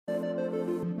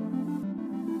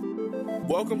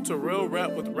Welcome to Real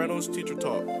Rap with Reynolds Teacher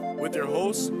Talk with your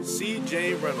host,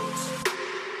 C.J. Reynolds.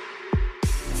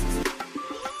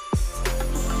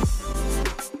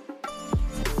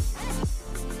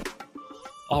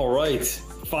 All right,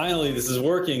 finally, this is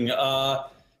working.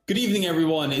 Good evening,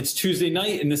 everyone. It's Tuesday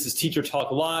night, and this is Teacher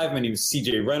Talk Live. My name is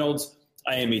C.J. Reynolds.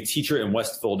 I am a teacher in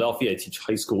West Philadelphia. I teach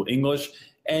high school English,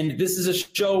 and this is a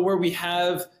show where we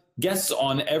have guests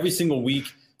on every single week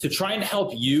to try and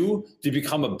help you to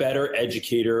become a better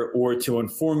educator or to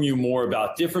inform you more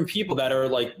about different people that are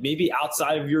like maybe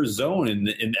outside of your zone in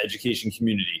the education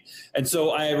community. And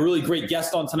so I have a really great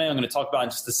guest on tonight I'm going to talk about in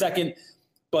just a second.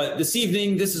 But this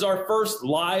evening, this is our first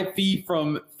live feed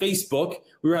from Facebook.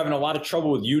 We were having a lot of trouble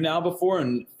with YouNow before,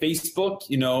 and Facebook,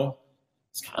 you know,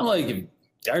 it's kind of like if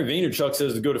Gary Vaynerchuk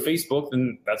says to go to Facebook,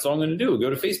 then that's all I'm going to do, go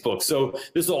to Facebook. So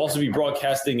this will also be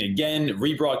broadcasting again,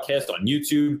 rebroadcast on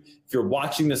YouTube. If you're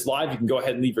watching this live, you can go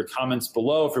ahead and leave your comments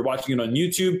below. If you're watching it on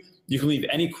YouTube, you can leave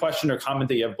any question or comment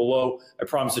that you have below. I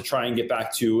promise to try and get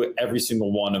back to every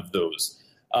single one of those.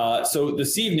 So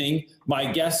this evening,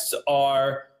 my guests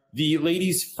are the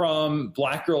ladies from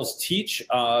Black Girls Teach,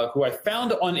 who I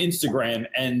found on Instagram,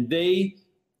 and they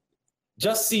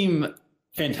just seem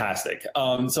fantastic.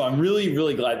 So I'm really,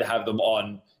 really glad to have them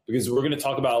on because we're going to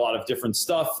talk about a lot of different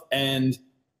stuff, and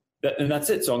that's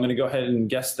it. So I'm going to go ahead and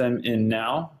guest them in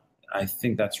now. I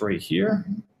think that's right here.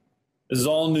 This is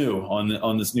all new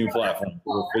on this new platform.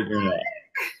 We're figuring it out.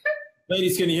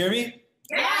 Ladies, can you hear me?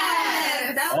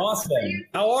 Yes. Awesome.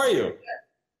 How are you?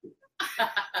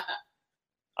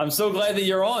 I'm so glad that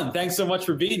you're on. Thanks so much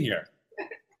for being here.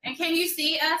 And can you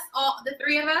see us, all the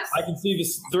three of us? I can see the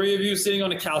three of you sitting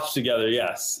on a couch together,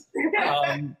 yes.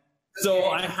 So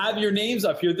I have your names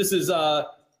up here. This is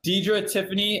Deidre,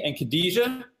 Tiffany, and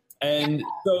Khadijah. And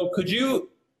so could you,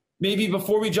 maybe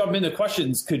before we jump into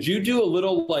questions, could you do a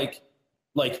little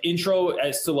like intro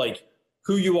as to like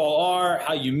who you all are,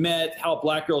 how you met, how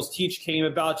Black Girls Teach came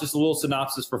about, just a little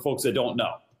synopsis for folks that don't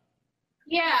know.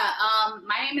 Yeah,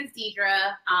 my name is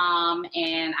Deidre,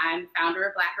 and I'm founder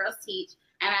of Black Girls Teach.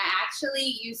 And I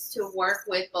actually used to work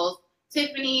with both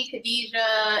Tiffany,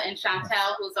 Khadijah, and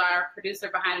Chantel, who's our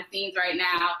producer behind the scenes right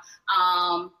now.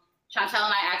 Chantel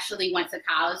and I actually went to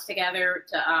college together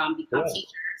to become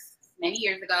teachers many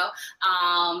years ago.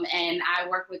 And I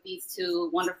worked with these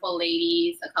two wonderful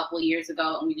ladies a couple of years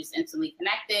ago, and we just instantly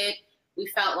connected. We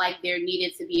felt like there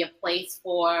needed to be a place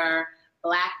for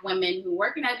Black women who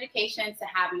work in education to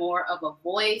have more of a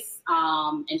voice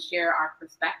and share our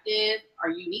perspective, our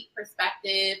unique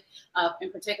perspective,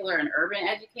 in particular in urban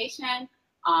education.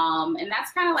 And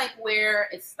that's kind of like where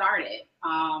it started.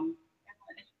 I'm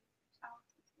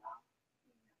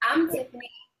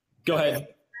Tiffany. Go ahead,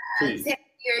 please.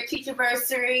 Your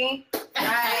teacherversary.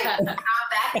 Right. I'm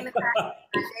back in the classroom.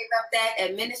 I gave up that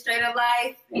administrative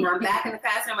life, and I'm back in the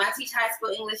classroom. I teach high school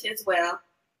English as well.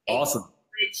 Awesome.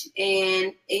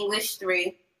 And English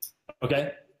 3.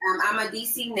 Okay. I'm a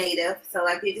DC native, so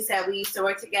like you just said, we used to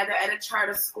work together at a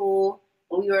charter school.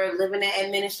 We were living that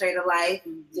administrative life,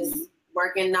 just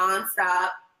working nonstop,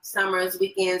 summers,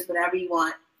 weekends, whatever you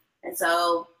want. And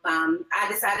so I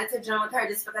decided to join with her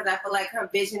just because I feel like her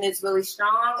vision is really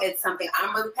strong. It's something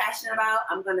I'm really passionate about.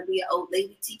 I'm going to be an old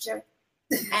lady teacher,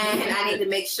 and I need to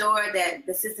make sure that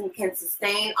the system can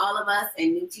sustain all of us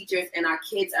and new teachers, and our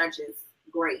kids are just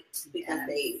great because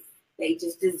they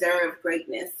just deserve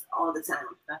greatness all the time.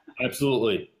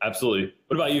 Absolutely.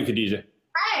 What about you, Khadijah?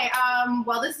 Hi.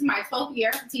 Well, this is my 12th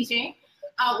year of teaching.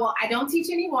 Well, I don't teach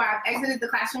anymore. I've exited the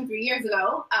classroom 3 years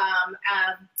ago.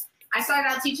 I started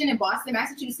out teaching in Boston,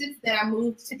 Massachusetts. Then I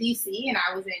moved to DC, and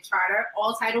I was in charter,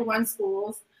 all Title I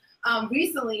schools.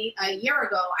 Recently, a year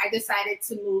ago, I decided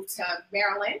to move to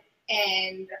Maryland,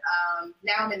 and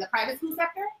now I'm in the private school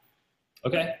sector.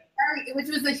 Okay. Which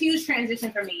was a huge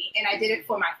transition for me, and I did it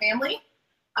for my family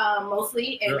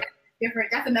mostly. And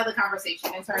that's another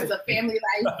conversation in terms of family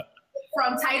life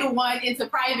from Title I into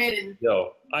private, and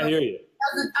I hear you.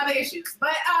 Other issues.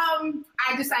 But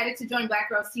I decided to join Black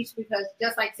Girls Teach because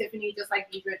just like Tiffany, just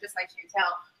like Deidre, just like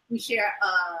Chantel, we share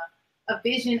a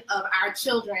vision of our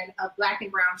children, of Black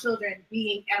and brown children,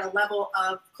 being at a level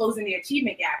of closing the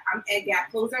achievement gap. I'm a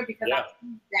gap closer because I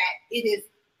believe that it is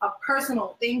a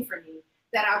personal thing for me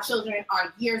that our children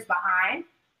are years behind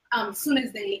as soon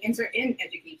as they enter in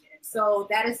education. So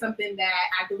that is something that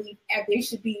I believe there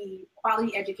should be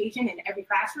quality education in every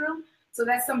classroom. So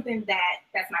that's something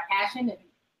that's my passion, and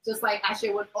just like I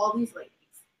share with all these ladies.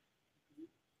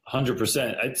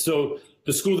 100%. So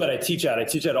the school that I teach at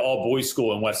an all boys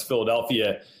school in West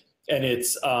Philadelphia, and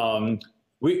it's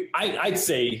I'd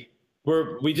say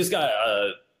we just got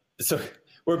so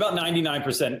we're about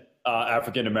 99%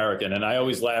 African American. And I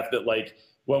always laugh that like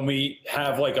when we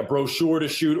have like a brochure to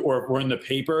shoot or if we're in the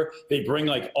paper, they bring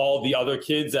like all the other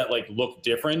kids that like look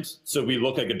different. So we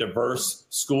look like a diverse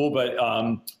school, but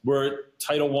we're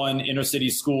Title I inner city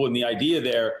school. And the idea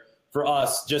there for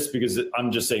us, just because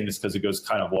I'm just saying this because it goes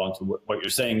kind of along to what you're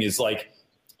saying, is like,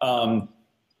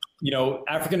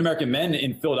 African American men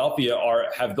in Philadelphia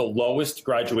have the lowest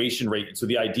graduation rate. And so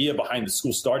the idea behind the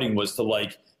school starting was to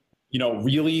like,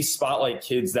 really spotlight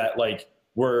kids that like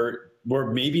were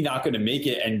maybe not going to make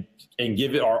it and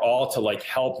give it our all to like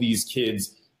help these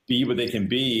kids be what they can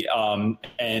be.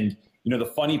 And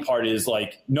the funny part is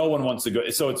like no one wants to go.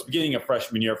 So it's beginning of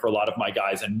freshman year for a lot of my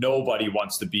guys, and nobody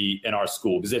wants to be in our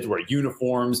school because they have to wear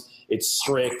uniforms. It's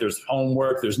strict. There's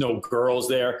homework. There's no girls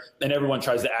there, and everyone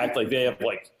tries to act like they have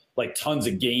like tons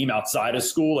of game outside of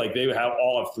school. Like they have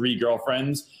all of 3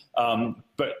 girlfriends.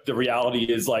 But the reality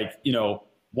is like,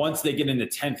 once they get into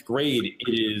 10th grade,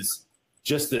 it is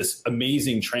just this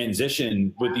amazing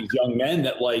transition with these young men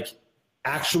that like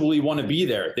actually want to be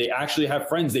there. They actually have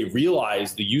friends. They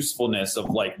realize the usefulness of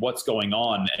like what's going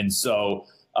on. And so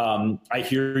I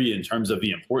hear you in terms of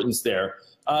the importance there.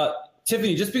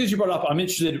 Tiffany, just because you brought it up, I'm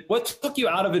interested, what took you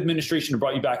out of administration and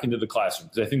brought you back into the classroom?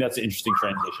 Because I think that's an interesting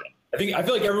transition. I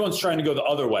feel like everyone's trying to go the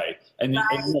other way and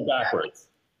go backwards.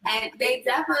 And they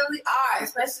definitely are,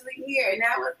 especially here. And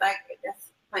that was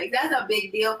that's a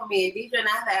big deal for me. And Deidre and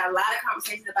I have had a lot of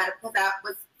conversations about it because I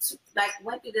was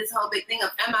went through this whole big thing of,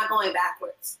 am I going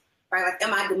backwards? Right? Like,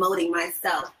 am I demoting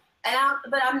myself?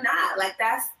 But I'm not. Like,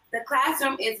 the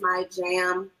classroom is my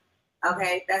jam.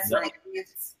 Okay, that's my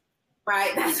gift.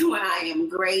 Right? That's where I am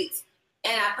great.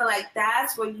 And I feel like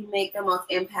that's where you make the most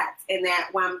impact. And that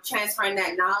when I'm transferring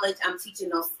that knowledge, I'm teaching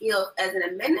those skills. As an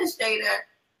administrator,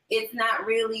 it's not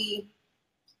really,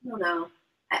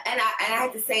 And I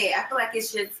have to say it, I feel like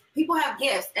it's just, people have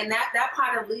gifts. And that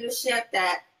part of leadership,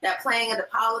 that playing of the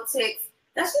politics,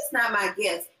 that's just not my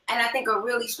gift. And I think a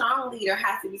really strong leader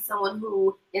has to be someone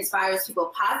who inspires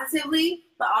people positively,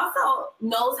 but also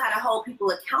knows how to hold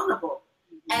people accountable.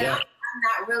 And I'm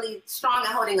not really strong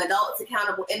at holding adults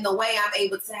accountable in the way I'm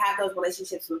able to have those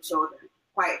relationships with children,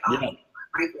 quite often,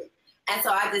 frankly. And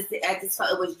so I just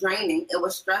felt it was draining. It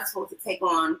was stressful to take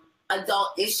on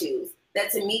adult issues that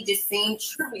to me just seemed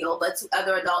trivial, but to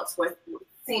other adults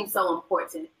seemed so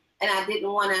important. And I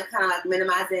didn't want to kind of like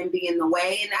minimize it and be in the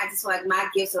way. And I just feel like my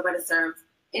gifts are better served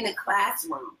in the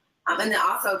classroom. And then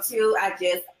also too, I've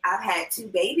had 2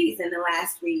 babies in the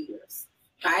last 3 years,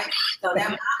 right? So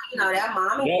that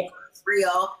mommy is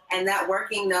real, and that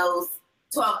working those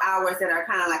 12 hours that are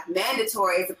kind of like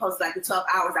mandatory as opposed to like the 12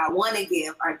 hours I want to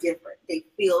give are different. They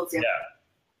feel different.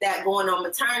 Yeah. That going on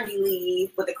maternity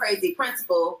leave with a crazy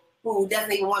principal who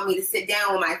doesn't even want me to sit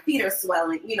down when my feet are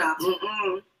swelling, I'm not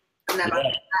about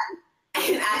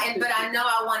that. But I know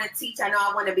I want to teach. I know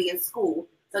I want to be in school.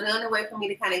 So the only way for me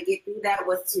to kind of get through that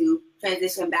was to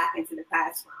transition back into the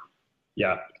classroom.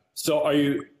 Yeah. So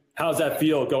how's that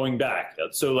feel going back?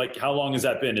 So like, how long has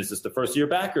that been? Is this the first year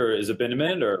back or has it been a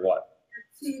minute or what?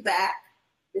 2 back.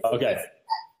 Okay.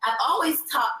 I've always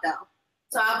taught though.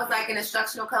 So I was like an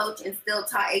instructional coach and still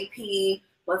taught AP,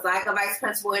 was like a vice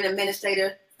principal and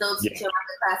administrator, still teaching like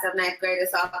a class of 9th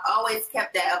graders. So I've always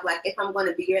kept that of like, if I'm going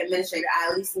to be your administrator,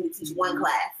 I at least need to teach 1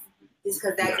 class just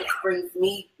because that just brings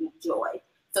me joy.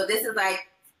 So this is like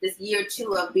this year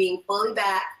 2 of being fully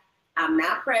back. I'm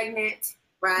not pregnant,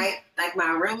 right? Like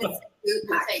my room is cute.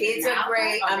 My kids are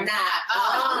great. I'm not.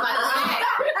 I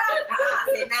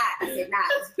said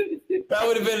not. That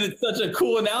would have been such a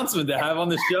cool announcement to have on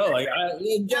the show. Like,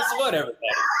 guess what, everything.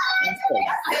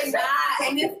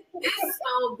 And it's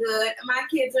so good. My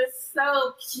kids are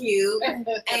so cute, and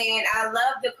I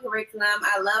love the curriculum.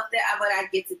 I love what I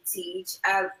get to teach.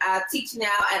 I teach now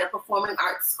at a performing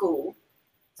arts school,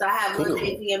 so I have little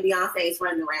Jay-Z and Beyonce's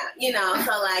running around,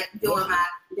 so like doing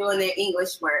their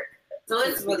English work. So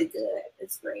it's really good.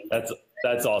 It's great.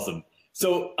 That's awesome.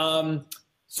 So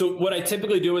so what I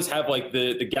typically do is have like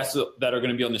the guests that are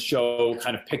going to be on the show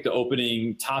kind of pick the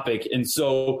opening topic, and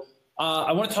so.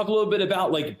 I want to talk a little bit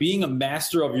about like being a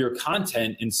master of your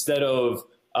content instead of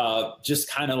just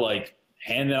kind of like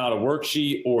handing out a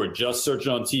worksheet or just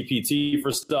searching on TPT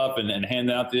for stuff and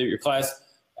handing out to your class.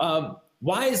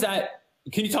 Why is that?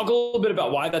 Can you talk a little bit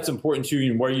about why that's important to you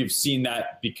and where you've seen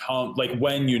that become, like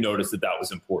when you noticed that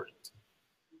was important?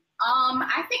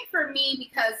 I think for me,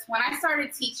 because when I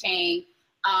started teaching,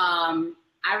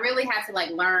 I really had to like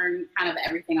learn kind of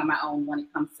everything on my own when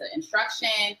it comes to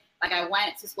instruction. Like I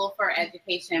went to school for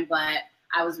education, but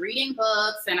I was reading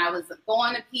books and I was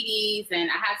going to PDs and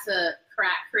I had to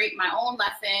create my own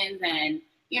lessons and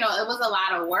you know, it was a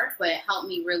lot of work, but it helped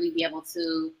me really be able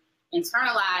to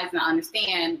internalize and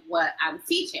understand what I was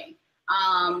teaching.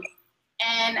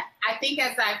 And I think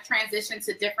as I've transitioned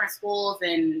to different schools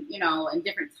and, you know, and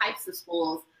different types of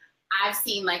schools, I've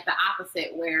seen like the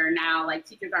opposite, where now like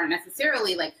teachers aren't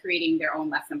necessarily like creating their own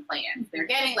lesson plans. They're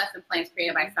getting lesson plans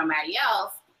created by somebody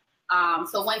else.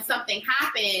 So when something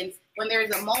happens, when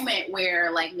there's a moment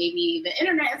where like maybe the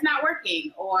internet is not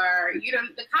working or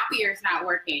the copier is not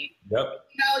working, Yep.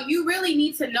 you know, you really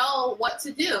need to know what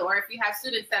to do. Or if you have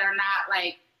students that are not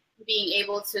like being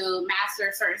able to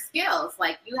master certain skills,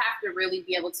 like you have to really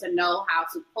be able to know how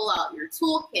to pull out your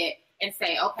toolkit and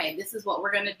say, okay, this is what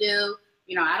we're going to do.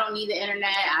 You know, I don't need the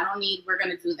internet. We're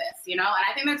going to do this, you know? And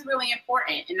I think that's really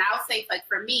important. And I'll say, like,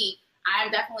 for me, I'm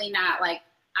definitely not like,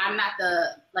 I'm not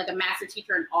a master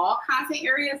teacher in all content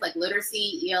areas. Like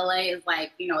literacy, ELA is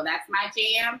like, you know, that's my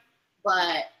jam.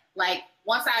 But like,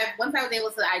 once I was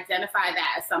able to identify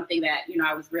that as something that, you know,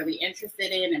 I was really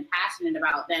interested in and passionate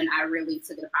about, then I really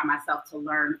took it upon myself to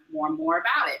learn more and more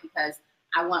about it, because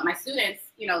I want my students,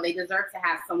 you know, they deserve to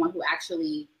have someone who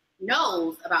actually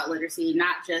knows about literacy,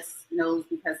 not just knows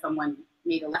because someone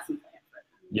made a lesson plan for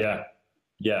them. Yeah.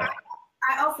 Yeah.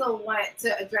 I also wanted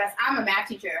to address, I'm a math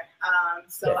teacher,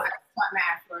 so I taught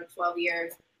math for 12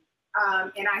 years,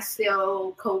 and I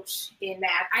still coach in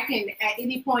math. I can, at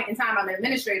any point in time, I'm an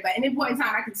administrator, but at any point in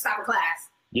time, I can stop a class.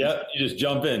 Yep, you just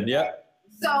jump in, yep.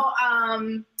 So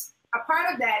a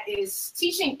part of that is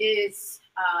teaching is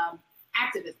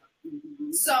activism.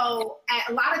 Mm-hmm. So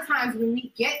a lot of times when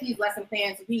we get these lesson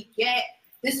plans,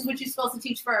 this is what you're supposed to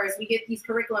teach first, we get these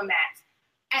curriculum maps.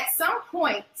 At some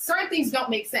point, certain things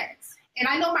don't make sense. And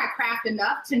I know my craft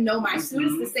enough to know my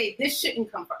students to say, this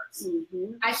shouldn't come first.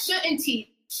 Mm-hmm. I shouldn't teach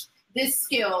this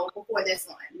skill before this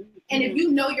one. Mm-hmm. And if you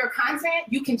know your content,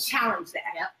 you can challenge that.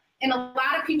 Yep. And a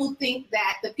lot of people think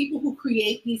that the people who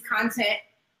create these content,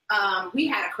 we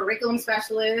had a curriculum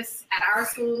specialist at our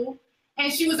school,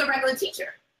 and she was a regular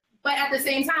teacher. But at the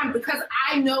same time, because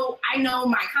I know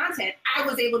my content, I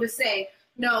was able to say,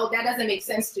 no, that doesn't make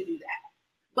sense to do that.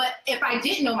 But if I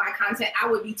didn't know my content, I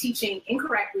would be teaching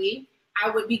incorrectly. I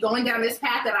would be going down this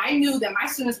path that I knew that my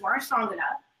students weren't strong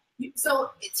enough.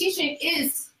 So teaching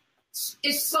is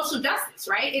social justice,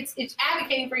 right? It's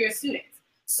advocating for your students.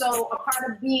 So a part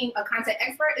of being a content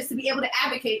expert is to be able to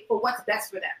advocate for what's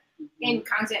best for them in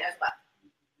content as well.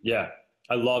 Yeah,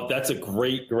 I love, that's a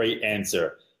great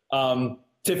answer.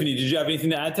 Tiffany, did you have anything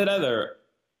to add to that? Or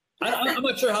I'm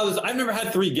not sure how this, I've never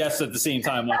had 3 guests at the same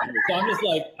time. So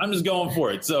I'm just going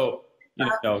for it. So, you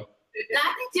know.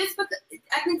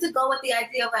 I think to go with the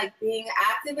idea of like being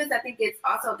an activist, I think it's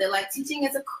also that like teaching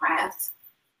is a craft.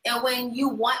 And when you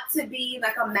want to be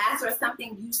like a master of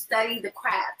something, you study the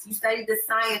craft, you study the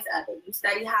science of it, you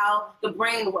study how the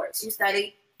brain works, you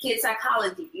study kid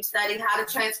psychology, you study how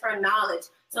to transfer knowledge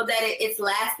so that it's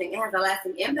lasting. It has a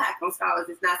lasting impact on scholars.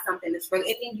 It's not something that's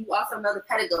really, and then you also know the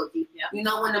pedagogy. Yeah. You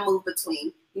know when to move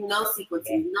between, you know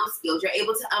sequencing, you know skills, you're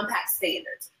able to unpack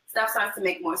standards. Stuff starts to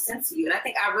make more sense to you. And I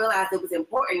think I realized it was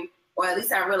important, or at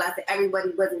least I realized that everybody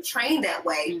wasn't trained that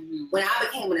way when I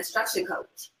became an instruction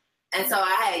coach. And so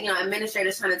I had,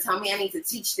 administrators trying to tell me I need to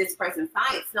teach this person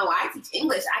science. No, I teach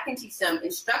English. I can teach them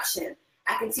instruction.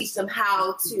 I can teach them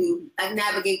how to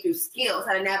navigate through skills,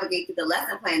 how to navigate through the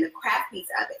lesson plan, the craft piece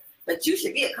of it. But you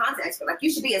should be a content expert. Like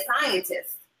you should be a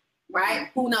scientist, right?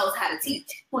 Who knows how to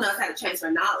teach, who knows how to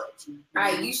transfer knowledge,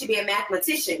 right? You should be a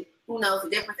mathematician who knows the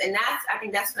difference. And I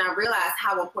think that's when I realized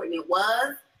how important it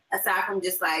was, aside from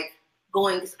just like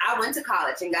I went to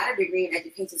college and got a degree in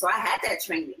education. So I had that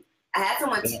training. I had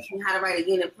someone teach me how to write a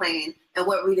unit plan and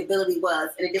what readability was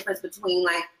and the difference between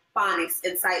like phonics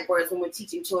and sight words when we're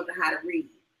teaching children how to read.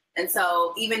 And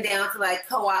so even down to like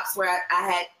co-ops where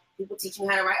I had people teaching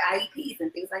me how to write IEPs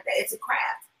and things like that. It's a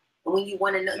craft. And when you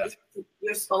want to know,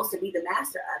 you're supposed to be the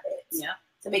master of it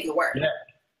to make it work. Yeah,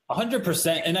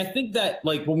 100%. And I think that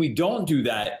like when we don't do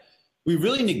that, we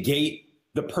really negate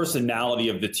the personality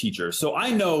of the teacher. So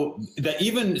I know that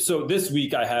this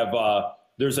week I have,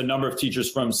 there's a number of teachers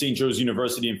from St. Joe's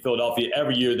University in Philadelphia.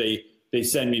 Every year they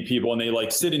send me people and they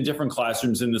like sit in different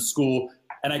classrooms in the school.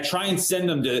 And I try and send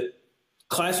them to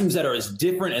classrooms that are as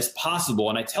different as possible.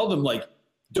 And I tell them like,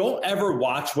 don't ever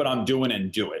watch what I'm doing and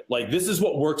do it. Like, this is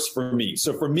what works for me.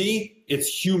 So for me, it's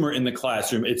humor in the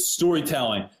classroom. It's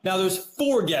storytelling. Now there's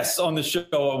 4 guests on the show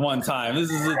at one time. This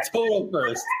is a total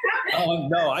first.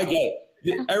 No, I get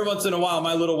it. Every once in a while,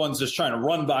 my little one's just trying to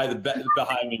run by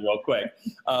behind me real quick.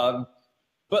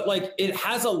 But like, it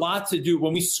has a lot to do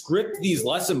when we script these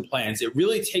lesson plans, it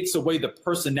really takes away the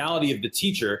personality of the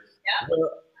teacher. Yeah.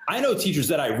 I know teachers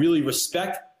that I really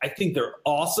respect. I think they're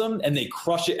awesome and they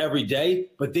crush it every day,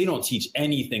 but they don't teach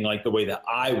anything like the way that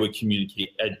I would communicate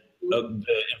the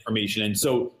information. And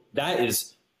so that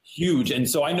is huge. And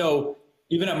so I know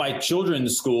even at my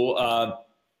children's school,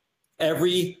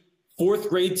 every fourth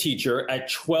grade teacher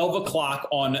at 12 o'clock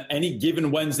on any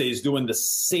given Wednesday is doing the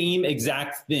same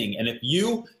exact thing. And if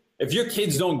your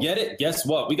kids don't get it, guess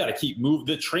what? We got to keep moving.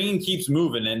 The train keeps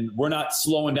moving and we're not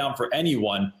slowing down for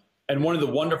anyone. And one of the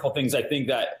wonderful things I think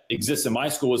that exists in my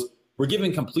school is we're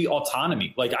given complete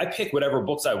autonomy. Like I pick whatever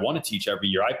books I want to teach every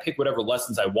year. I pick whatever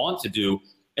lessons I want to do.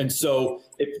 And so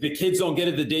if the kids don't get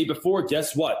it the day before,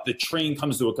 guess what? The train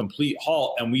comes to a complete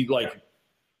halt and we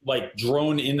like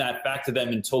drone in that back to them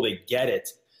until they get it.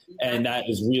 And that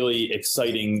is really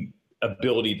exciting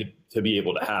ability to be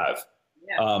able to have.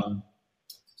 Yeah.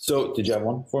 So did you have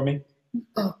one for me?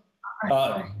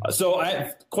 So I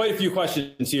have quite a few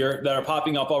questions here that are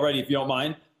popping up already, if you don't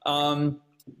mind.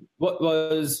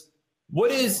 What's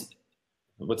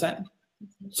that?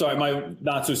 Sorry, my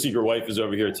not so secret wife is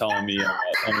over here telling me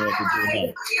what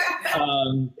to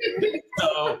do.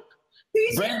 So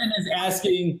Brandon is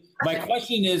asking, my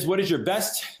question is, what is your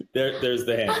best, there's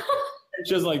the hand.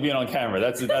 She doesn't like being on camera.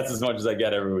 That's as much as I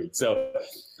get every week. So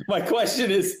my question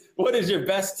is, what is your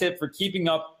best tip for keeping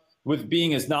up with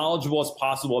being as knowledgeable as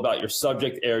possible about your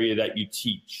subject area that you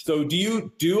teach? So do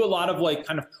you do a lot of like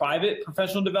kind of private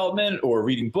professional development or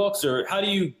reading books, or how do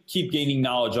you keep gaining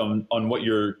knowledge on what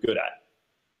you're good at?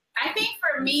 I think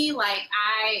for me, like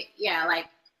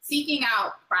seeking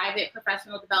out private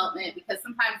professional development, because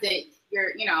sometimes it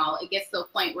gets to a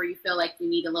point where you feel like you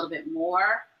need a little bit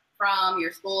more from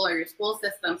your school or your school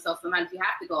system. So sometimes you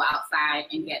have to go outside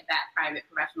and get that private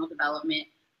professional development.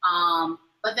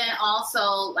 But then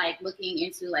also like looking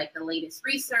into like the latest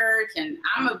research, and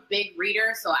I'm a big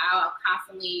reader, so I'll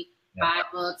constantly buy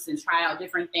books and try out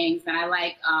different things. And I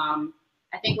like,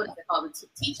 I think what is it called? The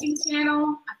teaching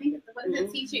channel. I think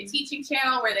it's teaching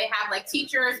channel where they have like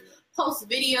teachers post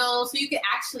videos, so you can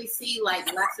actually see like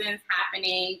lessons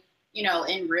happening,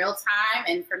 in real time.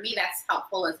 And for me, that's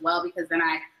helpful as well, because then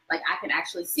I can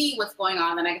actually see what's going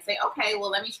on, and I can say, okay,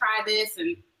 well, let me try this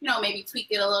and, maybe tweak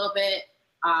it a little bit.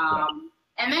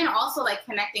 And then also like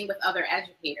connecting with other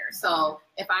educators. So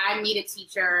if I meet a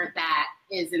teacher that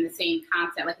is in the same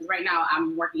concept, like right now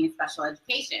I'm working in special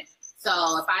education.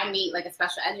 So if I meet like a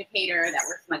special educator that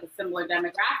works in like a similar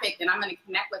demographic, then I'm going to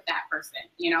connect with that person,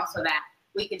 so that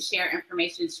we can share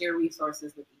information, share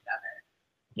resources with each other.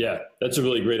 Yeah, that's a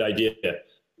really great idea.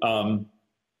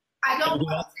 I don't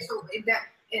want to that,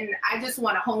 and I just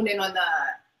want to hone in on the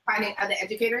finding other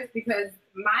educators, because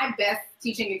my best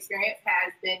teaching experience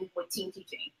has been with team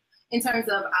teaching. In terms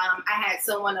of, I had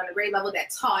someone on a grade level that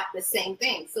taught the same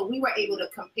thing. So we were able to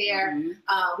compare,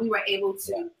 we were able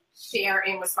to share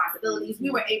in responsibilities. We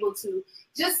were able to,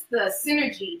 just the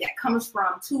synergy that comes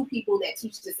from two people that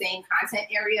teach the same content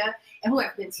area and who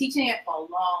have been teaching it for a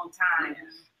long time.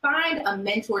 Find a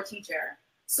mentor teacher,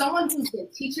 someone who's been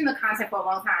teaching the content for a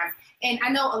long time. And I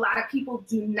know a lot of people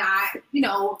do not,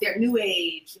 they're new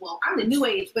age. Well, I'm the new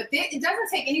age, but it doesn't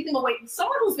take anything away.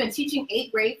 Someone who's been teaching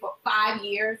 8th grade for 5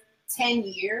 years, 10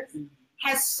 years,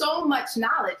 has so much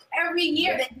knowledge. Every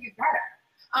year they get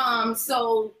better.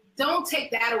 So don't take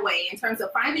that away in terms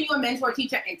of finding you a mentor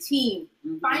teacher and team.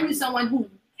 Find you someone who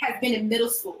has been in middle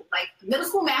school. Like middle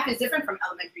school math is different from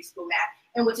elementary school math,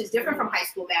 and which is different from high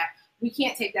school math. We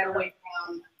can't take that away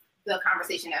from the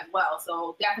conversation as well.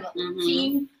 So definitely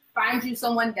team, find you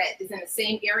someone that is in the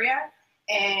same area,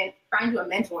 and find you a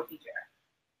mentor teacher.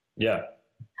 Yeah.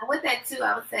 And with that too,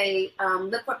 I would say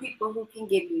look for people who can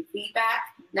give you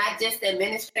feedback, not just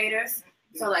administrators.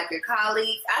 So like your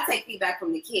colleagues. I take feedback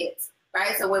from the kids,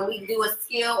 right? So when we do a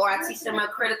skill or I teach them a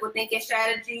critical thinking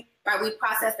strategy, right, we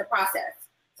process the process.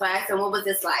 So I ask them, what was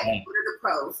this like? What are the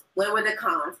pros? What were the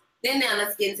cons? Then now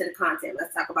let's get into the content.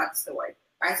 Let's talk about the story,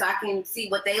 right? So I can see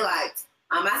what they liked.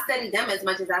 I study them as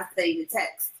much as I study the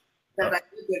text. So like,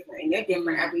 you're different, and they're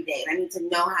different every day. And I need to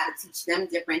know how to teach them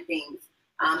different things.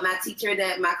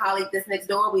 My colleague that's next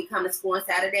door, we come to school on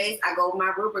Saturdays. I go over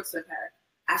my rubrics with her.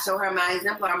 I show her my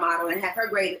exemplar model and have her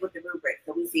graded with the rubric,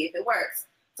 so we see if it works.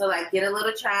 So like, get a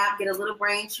little tribe, get a little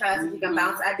brain trust. You can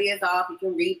bounce ideas off. You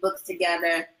can read books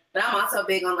together. But I'm also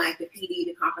big on like the PD,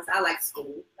 the conference. I like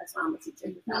school. That's why I'm a teacher,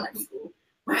 because I like school.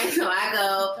 Right, so I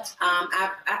go,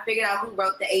 I figured out who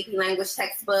wrote the AP language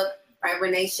textbook, right,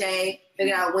 Renee Shea,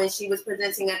 figured out when she was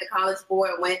presenting at the College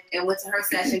Board, went to her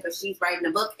session because she's writing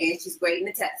the book and she's grading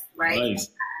the test, right? Nice.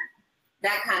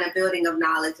 That kind of building of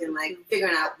knowledge and like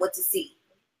figuring out what to see.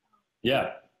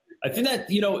 Yeah, I think that,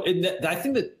 I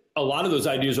think that a lot of those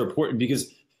ideas are important,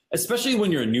 because especially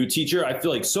when you're a new teacher, I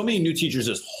feel like so many new teachers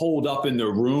just hold up in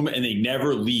their room and they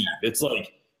never leave. It's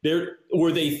like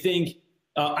they think,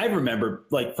 I remember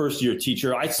like first year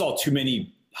teacher, I saw too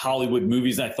many Hollywood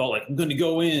movies and I thought like, I'm going to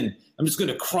go in, I'm just going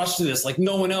to crush this. Like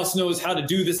no one else knows how to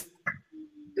do this.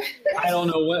 I don't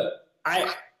know what,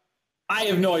 I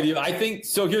have no idea. I think,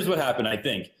 so here's what happened. I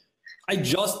think I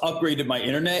just upgraded my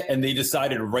internet and they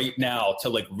decided right now to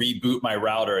like reboot my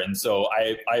router. And so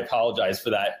I apologize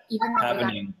for that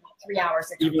happening 3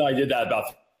 hours ago. Even though I did that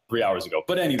about 3 hours ago.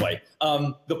 But anyway,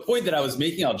 the point that I was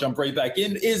making, I'll jump right back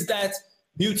in, is that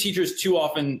new teachers too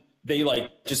often, they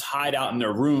like just hide out in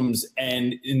their rooms.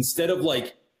 And instead of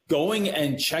like going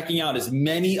and checking out as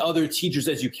many other teachers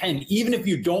as you can, even if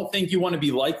you don't think you want to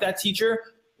be like that teacher,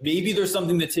 maybe there's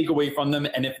something to take away from them.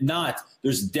 And if not,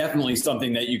 there's definitely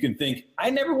something that you can think, I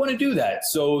never want to do that.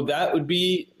 So that would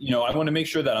be, I want to make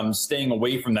sure that I'm staying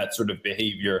away from that sort of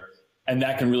behavior. And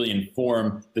that can really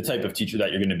inform the type of teacher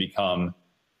that you're going to become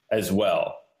as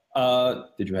well.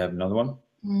 Did you have another one?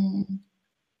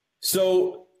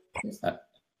 So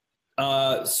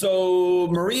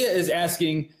Maria is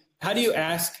asking, how do you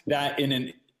ask that in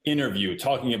an interview,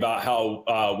 talking about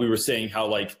how we were saying how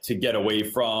like to get away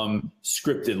from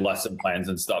scripted lesson plans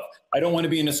and stuff. I don't want to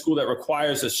be in a school that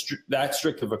requires that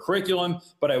strict of a curriculum,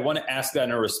 but I want to ask that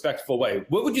in a respectful way.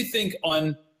 What would you think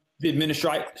on the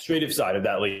administrative side of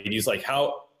that, ladies? Like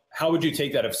how would you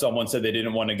take that if someone said they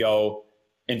didn't want to go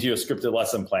into your scripted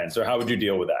lesson plans, or how would you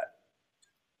deal with that?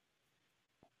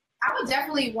 I would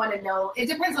definitely want to know. It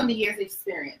depends on the year's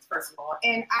experience, first of all.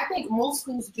 And I think most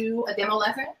schools do a demo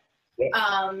lesson.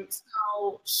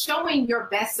 So showing your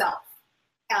best self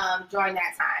during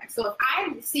that time. So if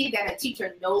I see that a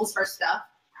teacher knows her stuff,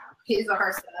 his or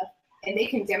her stuff, and they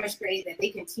can demonstrate that they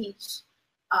can teach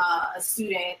a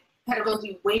student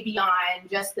pedagogy way beyond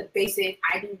just the basic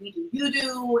I do, we do, you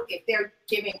do, if they're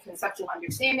giving conceptual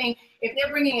understanding, if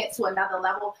they're bringing it to another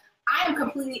level, I am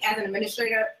completely, as an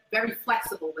administrator, very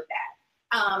flexible with that.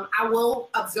 I will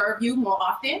observe you more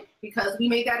often because we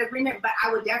made that agreement, but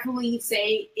I would definitely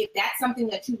say if that's something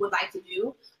that you would like to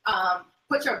do,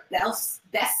 put your best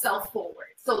self forward.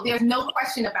 So there's no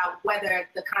question about whether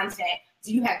the content,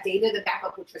 do you have data to back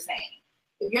up what you're saying?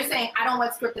 If you're saying, I don't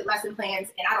want scripted lesson plans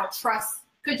and I don't trust,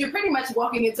 because you're pretty much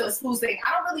walking into a school saying,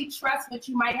 I don't really trust what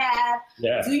you might have.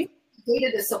 Yeah. Do you have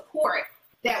data to support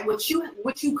that what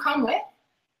you come with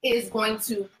is going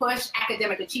to push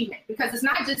academic achievement? Because it's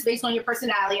not just based on your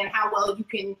personality and how well you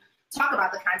can talk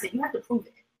about the content. You have to prove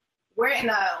it. We're in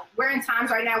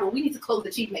times right now where we need to close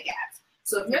achievement gaps.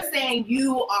 So if you're saying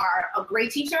you are a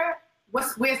great teacher,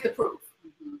 where's the proof?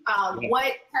 What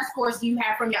test scores do you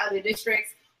have from your other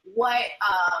districts? What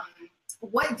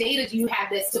data do you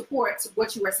have that supports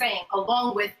what you were saying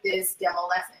along with this demo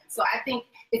lesson? So I think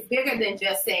it's bigger than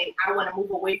just saying, I want to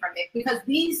move away from it, because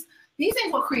these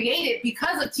things were created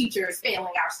because of teachers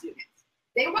failing our students.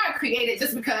 They weren't created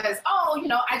just because,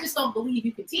 I just don't believe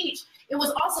you can teach. It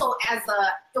was also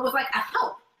like a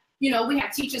help. We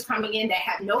have teachers coming in that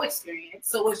have no experience.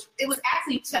 So it was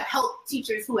actually to help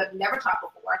teachers who have never taught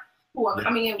before, who are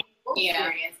coming in with no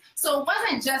experience. So it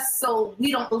wasn't just so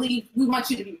we don't believe, we want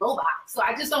you to be robots. So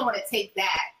I just don't want to take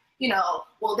that,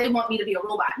 well, they want me to be a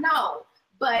robot. No.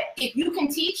 But if you can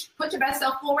teach, put your best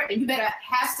self forward, and you better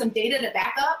have some data to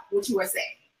back up what you are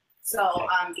saying. So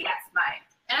that's mine.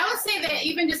 And I would say that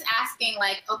even just asking,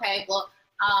 like, okay, well,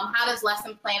 how does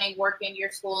lesson planning work in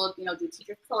your school? Do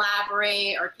teachers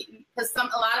collaborate? Or because a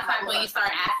lot of times when you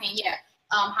start asking,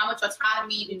 how much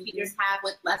autonomy do teachers have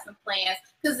with lesson plans?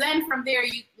 Because then from there,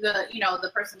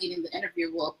 the person leading the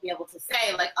interview will be able to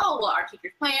say, like, oh, well, our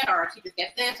teachers plan, or our teachers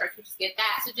get this, or our teachers get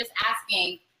that. So just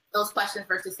asking those questions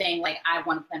versus saying, like, I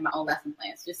want to plan my own lesson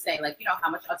plans. Just say, like, how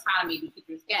much autonomy do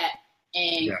teachers get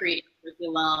in creating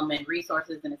curriculum and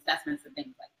resources and assessments and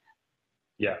things like that.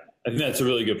 Yeah, I think that's a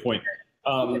really good point.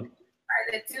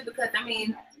 That too, because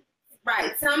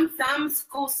some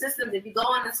school systems, if you go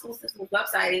on the school system's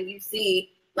website and you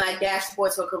see like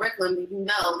dashboards for curriculum, you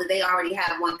know that they already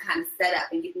have one kind of set up,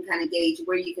 and you can kind of gauge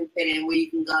where you can fit in, where you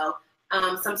can go.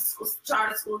 Some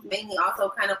charter schools mainly also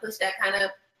kind of push that kind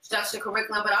of structured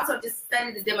curriculum, but also just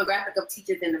study the demographic of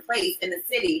teachers in the place, in the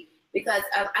city. Because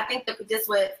I think that just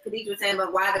what Khadija was saying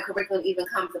about why the curriculum even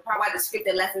comes apart, why the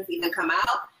scripted lessons even come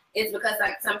out, is because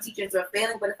like some teachers are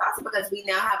failing, but it's also because we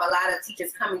now have a lot of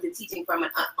teachers coming to teaching from an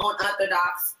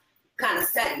unorthodox kind of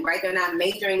setting, right? They're not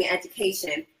majoring in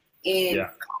education, right?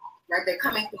 They're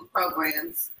coming through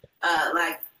programs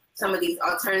like some of these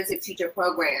alternative teacher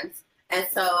programs. And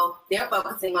so they're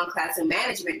focusing on classroom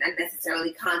management, not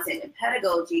necessarily content and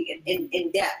pedagogy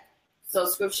in depth. So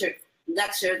scripture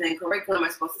lectures and curriculum are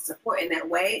supposed to support in that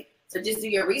way. So just do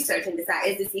your research and decide,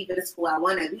 is this even the school I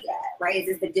want to be at, right? Is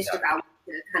this the district I want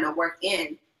to kind of work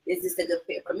in? Is this a good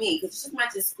fit for me? Because just as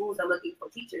much as schools are looking for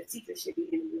teachers, teachers should be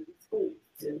in schools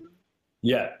too.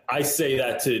 Yeah, I say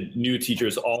that to new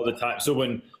teachers all the time. So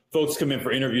when folks come in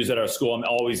for interviews at our school, I'm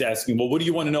always asking, well, what do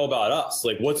you want to know about us?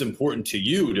 Like, what's important to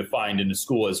you to find in the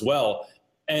school as well?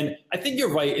 And I think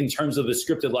you're right in terms of the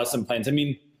scripted lesson plans. I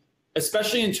mean,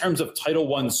 especially in terms of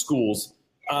Title I schools,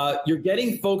 you're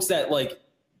getting folks that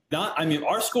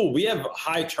our school, we have a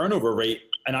high turnover rate,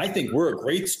 and I think we're a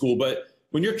great school, but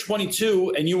when you're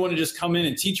 22 and you want to just come in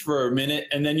and teach for a minute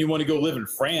and then you want to go live in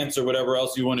France or whatever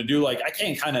else you want to do, like, I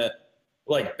can't kind of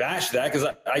like bash that, because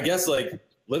I guess like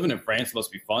living in France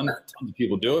must be fun. Tons of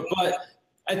people do it. But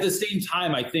at the same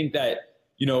time, I think that,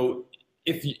 you know,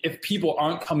 if people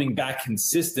aren't coming back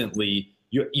consistently,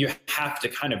 you have to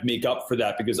kind of make up for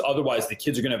that, because otherwise the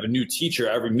kids are going to have a new teacher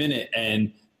every minute.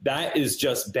 And that is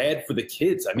just bad for the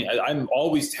kids. I mean, I'm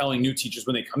always telling new teachers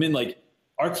when they come in, like,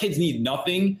 our kids need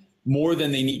nothing more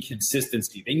than they need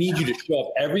consistency. They need you to show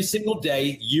up every single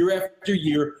day, year after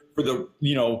year, for the,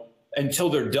 you know, until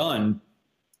they're done.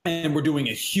 And we're doing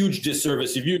a huge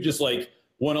disservice if you just like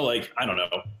want to, like, I don't know,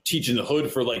 teach in the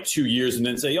hood for like 2 years and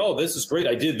then say, oh, this is great,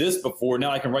 I did this before, now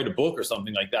I can write a book or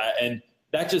something like that. And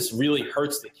that just really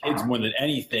hurts the kids more than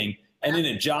anything. And in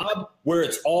a job where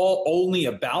it's all only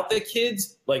about the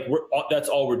kids, like, that's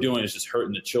all we're doing is just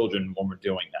hurting the children when we're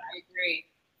doing that. I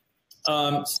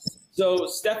agree. So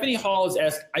Stephanie Hall has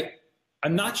asked,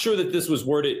 I'm not sure that this was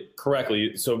worded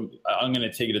correctly, so I'm going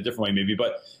to take it a different way maybe,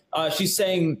 but she's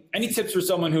saying, any tips for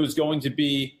someone who's going to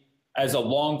be as a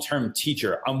long-term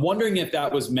teacher? I'm wondering if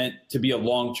that was meant to be a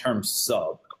long-term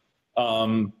sub.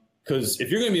 Because if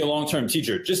you're going to be a long-term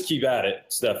teacher, just keep at it,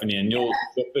 Stephanie, and you'll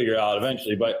figure it out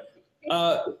eventually. But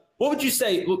what would you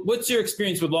say, what's your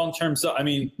experience with long-term sub? I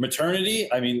mean, maternity,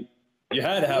 I mean, you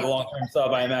had to have a long-term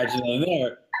sub, I imagine, in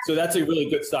there. So that's a really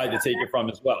good side to take it from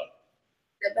as well.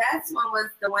 The best one was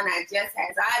the one I just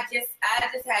had. So I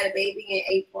just had a baby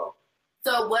in April.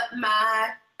 So what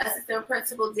my assistant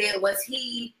principal did was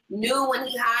he knew when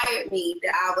he hired me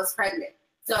that I was pregnant.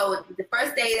 So the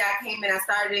first day that I came in, I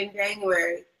started in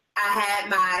January, I had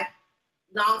my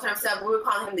long-term sub, we were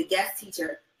calling him the guest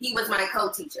teacher. He was my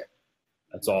co-teacher.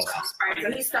 That's awesome.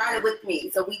 So he started with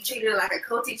me. So we treated it like a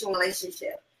co-teaching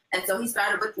relationship. And so he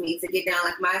started with me to get down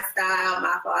like my style,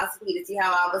 my philosophy, to see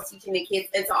how I was teaching the kids.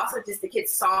 And so also just the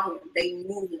kids saw him, they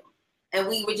knew him. And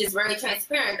we were just very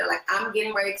transparent. They're like, I'm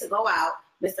getting ready to go out.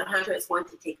 Mr. Hunter is going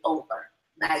to take over.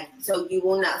 Like, so you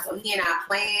will know. So he and I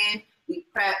planned, we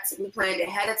prepped, we planned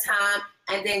ahead of time.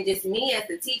 And then just me as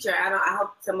the teacher, I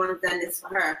hope someone's done this for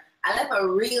her. I left a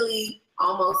really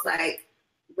almost like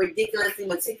ridiculously,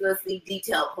 meticulously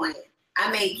detailed plan. I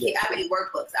made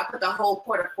workbooks. I put the whole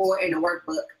quarter 4 in a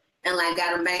workbook and like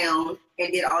got them bound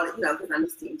and did all the, you know, because I'm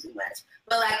just teaching too much.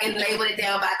 But like, and labeled it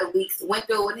down by the weeks, went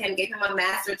through with him, gave him a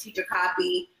master teacher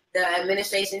copy. The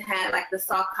administration had like the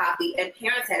soft copy and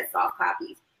parents had soft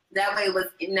copies. That way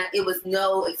it was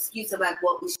no excuse of like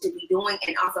what we should be doing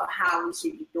and also how we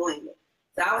should be doing it.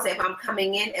 So I would say if I'm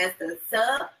coming in as the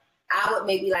sub, I would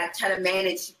maybe like try to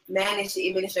manage the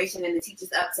administration and the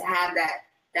teachers up to have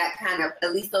that kind of,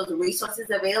 at least those resources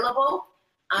available.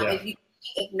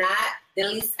 If not, then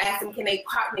at least ask them, can they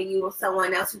partner you with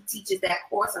someone else who teaches that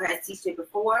course or has taught it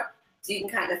before, so you can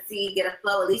kind of get a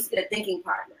flow, at least get a thinking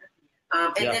partner.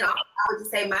 Then also, I would just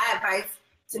say my advice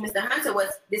to Mr. Hunter was,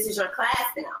 this is your class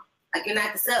now. Like, you're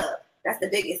not the sub. That's the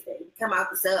biggest thing. Come out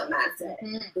the sub mindset.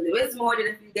 Because if it's more than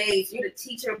a few days, you're the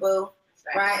teacher, boo.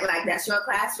 Right? Like, that's your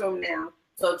classroom now.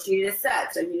 So treat it as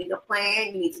such. So you need a plan.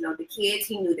 You need to know the kids.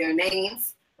 He knew their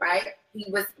names. Right? He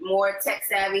was more tech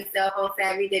savvy, cell phone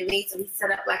savvy than me. So he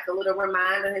set up like a little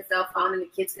reminder on his cell phone and the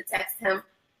kids could text him.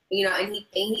 You know, and he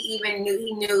even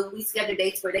knew we scheduled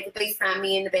dates where they could FaceTime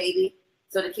me and the baby.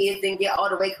 So the kids didn't get all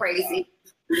the way crazy.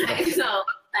 So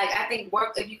like, I think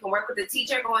if you can work with the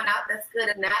teacher going out, that's good.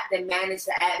 If not, then manage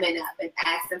the admin up and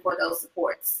ask them for those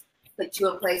supports. Put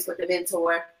you in place with the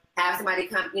mentor. Have somebody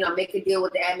come, you know, make a deal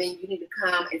with the admin. You need to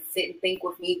come and sit and think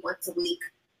with me once a week.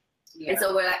 Yeah. And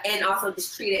so and also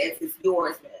just treat it as it's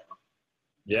yours now.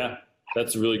 Yeah,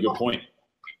 that's a really good point.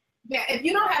 Yeah, if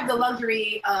you don't have the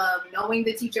luxury of knowing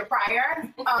the teacher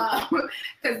prior,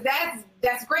 because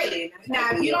that's great. Now,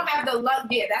 if you don't have the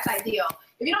that's ideal.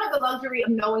 If you don't have the luxury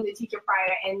of knowing the teacher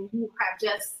prior and you have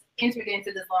just entered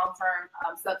into this long-term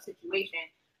sub situation,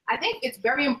 I think it's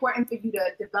very important for you to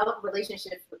develop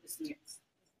relationships with the students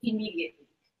immediately,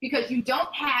 because you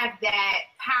don't have that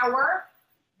power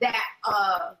that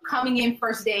coming in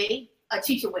first day a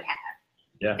teacher would have.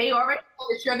 Yeah. They already know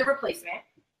that you're the replacement.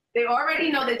 They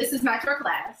already know that this is not your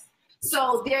class.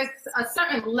 So there's a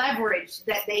certain leverage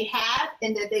that they have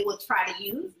and that they would try to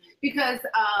use because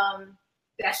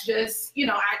that's just,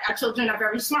 our children are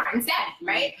very smart and savvy,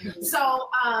 right? Mm-hmm. So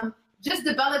just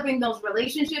developing those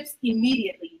relationships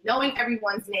immediately, knowing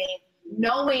everyone's name,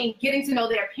 getting to know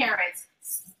their parents,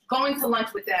 going to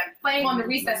lunch with them, playing on the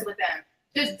recess with them,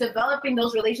 just developing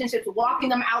those relationships, walking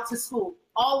them out to school,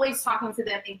 always talking to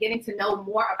them and getting to know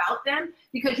more about them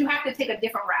because you have to take a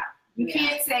different route. You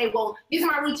can't say, well, these are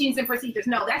my routines and procedures.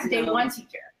 No, that's day one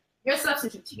teacher. You're a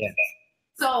substitute teacher. Yeah.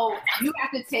 So you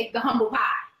have to take the humble pie.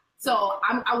 So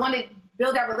I want to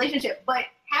build that relationship, but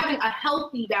having a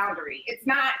healthy boundary. It's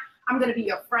not, I'm going to be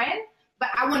your friend, but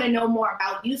I want to know more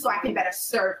about you so I can better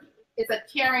serve you. It's a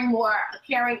caring,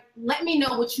 let me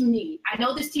know what you need. I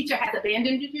know this teacher has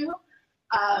abandoned you,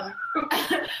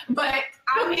 but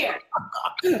I'm here.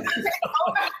 Because it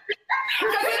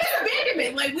is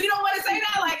abandonment. Like, we don't want to say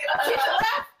that. Like, if you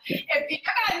left,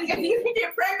 if you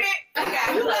get pregnant,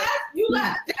 you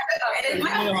left.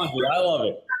 I love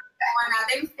it.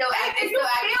 They still you feel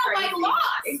like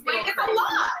lost. It's a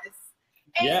loss.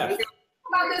 And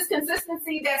about this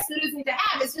consistency that students need to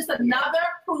have. It's just another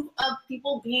proof of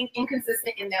people being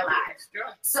inconsistent in their lives.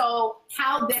 So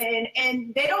how then,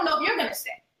 and they don't know if you're going to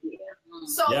stay.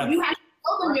 So you have to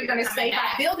tell them you're going to stay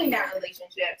by building that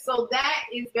relationship. So that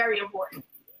is very important.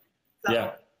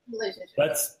 So,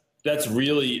 that's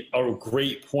really a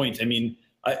great point. I mean,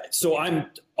 so I'm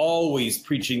always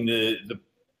preaching the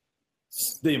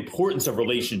importance of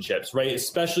relationships, right?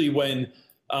 Especially when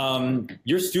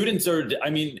your students are,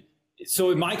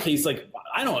 so in my case, like,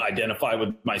 I don't identify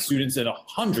with my students in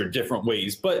 100 different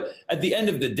ways, but at the end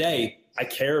of the day, I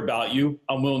care about you.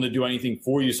 I'm willing to do anything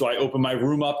for you. So I open my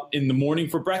room up in the morning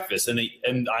for breakfast, and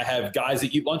I have guys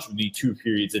that eat lunch with me 2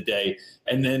 periods a day.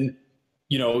 And then,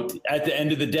 at the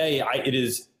end of the day, it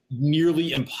is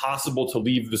nearly impossible to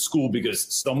leave the school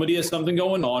because somebody has something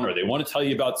going on, or they want to tell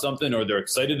you about something, or they're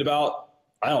excited about,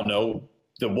 I don't know,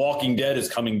 The Walking Dead is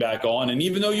coming back on. And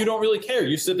even though you don't really care,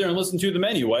 you sit there and listen to them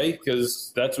anyway,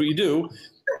 because that's what you do.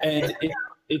 And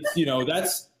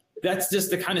it's, that's just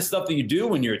the kind of stuff that you do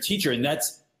when you're a teacher. And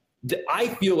I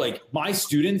feel like my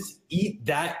students eat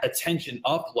that attention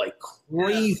up like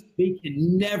crazy. They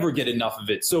can never get enough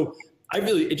of it. So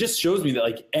it just shows me that,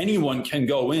 like, anyone can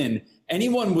go in,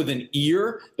 anyone with an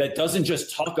ear that doesn't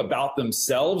just talk about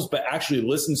themselves, but actually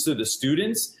listens to the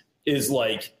students is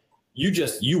like,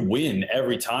 you win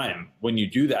every time when you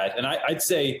do that. And I'd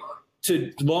say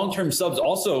to long-term subs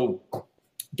also,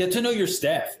 get to know your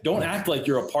staff. Don't act like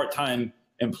you're a part-time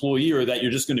employee or that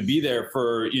you're just going to be there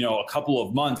for, a couple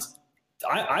of months.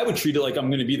 I would treat it like I'm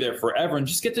going to be there forever and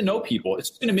just get to know people.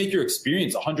 It's going to make your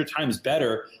experience 100 times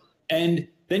better. And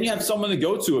then you have someone to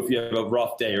go to if you have a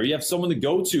rough day, or you have someone to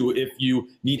go to if you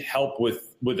need help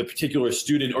with a particular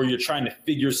student, or you're trying to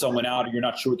figure someone out, or you're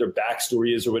not sure what their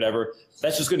backstory is or whatever.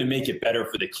 That's just going to make it better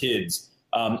for the kids.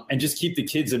 And just keep the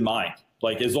kids in mind.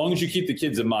 Like, as long as you keep the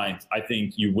kids in mind, I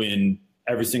think you win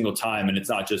every single time. And it's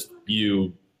not just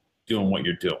you doing what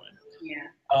you're doing. Yeah.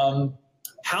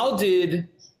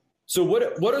 So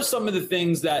what are some of the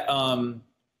things that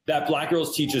that Black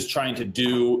Girls Teach is trying to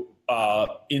do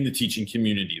in the teaching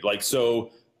community? Like,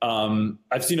 so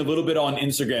I've seen a little bit on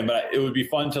Instagram, but it would be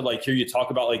fun to like hear you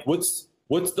talk about like what's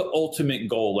the ultimate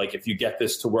goal, like if you get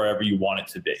this to wherever you want it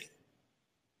to be.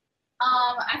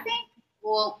 I think,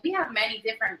 we have many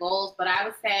different goals, but I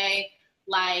would say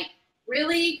like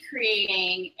really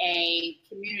creating a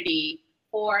community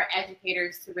for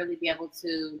educators to really be able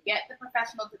to get the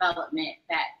professional development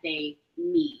that they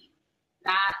need.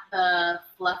 Not the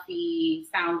fluffy,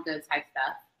 sound good type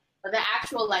stuff, but the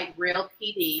actual like real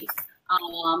PD.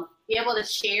 Be able to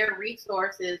share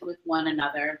resources with one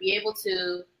another, be able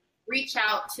to reach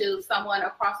out to someone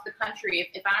across the country.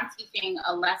 If I'm teaching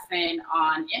a lesson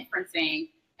on inferencing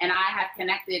and I have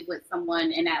connected with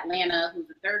someone in Atlanta who's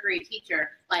a 3rd grade teacher,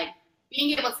 like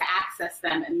being able to access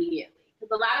them immediately.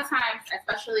 Because a lot of times,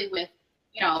 especially with,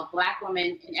 Black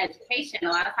women in education, a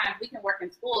lot of times we can work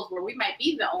in schools where we might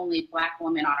be the only Black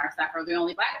woman on our staff or the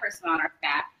only Black person on our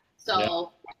staff.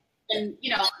 So, and,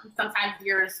 sometimes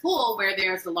you're in a school where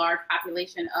there's a large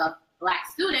population of Black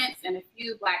students and a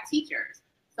few Black teachers.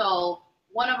 So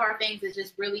one of our things is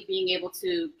just really being able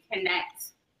to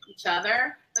connect each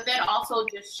other, but then also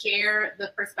just share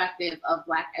the perspective of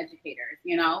Black educators,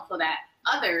 so that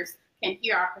others can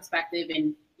hear our perspective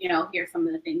and, hear some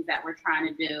of the things that we're trying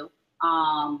to do.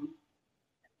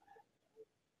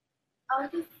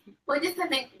 Just I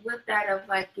think with that of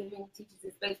like giving teachers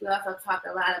a space, we also talk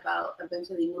a lot about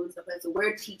eventually moving to a place where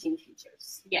we're teaching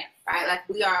teachers. Yes. Right? Like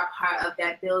we are a part of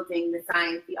that building, the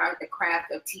science, the art, the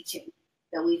craft of teaching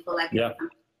that we feel like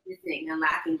is missing and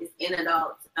lacking just in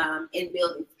adults, in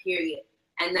buildings, period.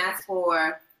 And that's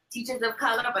for teachers of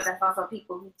color, but that's also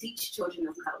people who teach children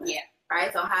of color. Yeah.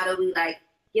 Right? So how do we like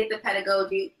get the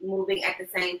pedagogy moving at the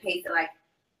same pace that like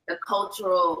the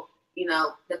cultural,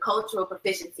 the cultural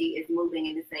proficiency is moving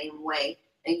in the same way,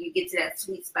 and you get to that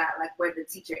sweet spot like where the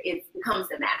teacher becomes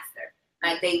the master.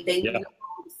 Like they know the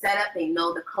setup, they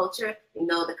know the culture, they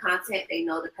know the content, they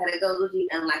know the pedagogy,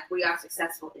 and like we are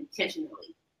successful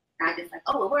intentionally. Not just like,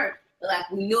 oh, it worked, but like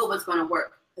we knew it was going to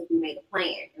work because we made a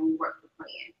plan and we worked the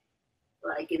plan. So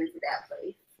like get into that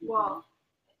place. Well,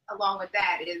 along with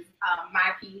that is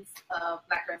my piece of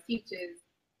Black Girls Teaches,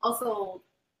 also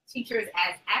teachers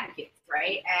as advocates,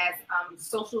 right? As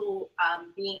social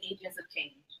being agents of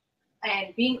change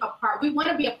and being a part. We want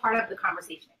to be a part of the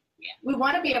conversation. Yeah. We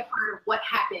want to be a part of what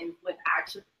happens with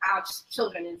our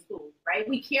children in school, right?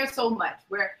 We care so much.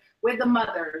 We're the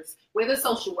mothers, we're the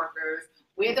social workers,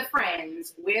 we're the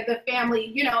friends, we're the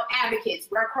family, advocates.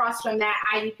 We're across from that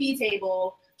IEP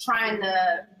table trying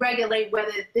to regulate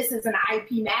whether this is an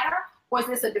IEP matter or is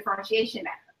this a differentiation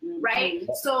matter, right?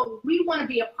 Mm-hmm. So we want to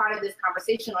be a part of this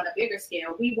conversation on a bigger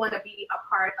scale. We want to be a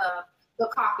part of the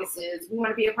caucuses. We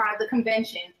want to be a part of the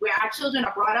conventions where our children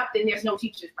are brought up, then there's no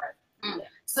teachers present. Mm-hmm.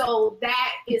 So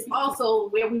that is also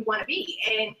where we want to be.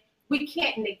 And we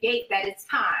can't negate that it's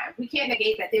time. We can't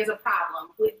negate that there's a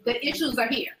problem. The issues are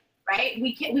here, right?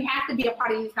 We have to be a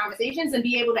part of these conversations and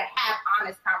be able to have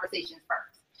honest conversations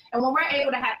first. And when we're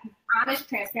able to have honest,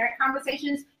 transparent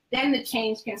conversations, then the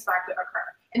change can start to occur.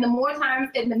 And the more times,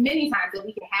 and the many times that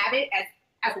we can have it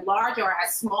as large or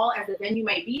as small as the venue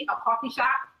may be, a coffee shop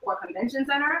or a convention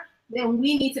center, then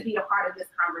we need to be a part of this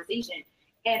conversation.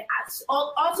 And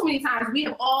all too many times, we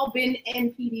have all been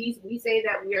in PDs. We say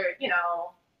that we're,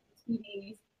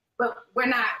 PDs, but we're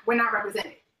not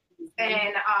represented.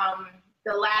 And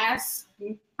the last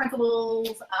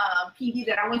principal's PD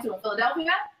that I went to in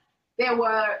Philadelphia, there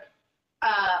were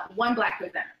one Black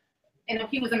presenter, and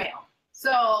he was a male.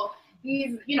 So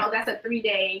he's, that's a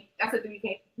three-day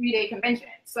convention.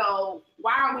 So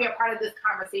why aren't we a part of this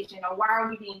conversation, or why aren't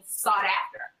we being sought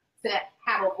after to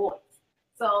have a voice?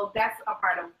 So that's a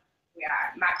part of where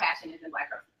my passion is in Black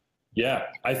Girls.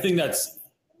 Yeah, I think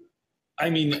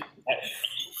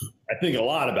I think a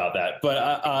lot about that.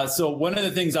 But so one of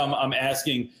the things I'm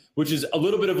asking, which is a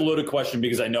little bit of a loaded question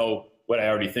because I know what I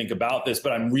already think about this,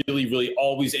 but I'm really, really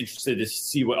always interested to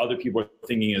see what other people are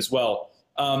thinking as well.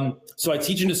 So I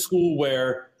teach in a school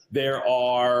where there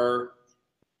are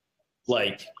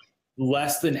like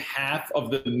less than half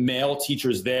of the male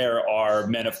teachers there are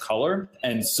men of color.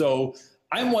 And so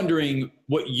I'm wondering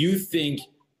what you think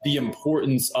the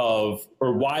importance of,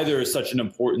 or why there is such an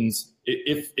importance,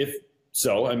 if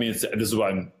so, I mean, this is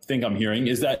what I'm hearing,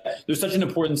 is that there's such an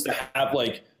importance to have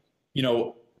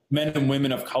men and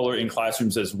women of color in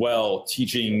classrooms as well,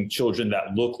 teaching children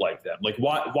that look like them. Like,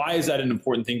 why is that an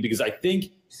important thing? Because I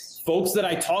think folks that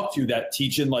I talk to that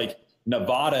teach in like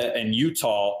Nevada and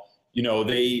Utah,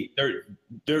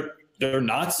 they're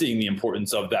not seeing the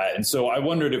importance of that. And so I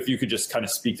wondered if you could just kind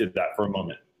of speak to that for a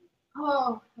moment.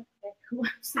 Oh, okay.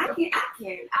 I can.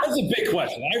 That's a big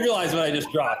question. I realize when I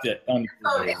just dropped it. But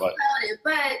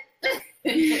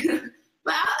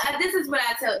this is what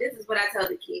I tell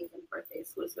the kids on the first day of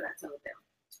school. This is what I tell them.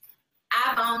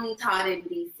 I've only taught in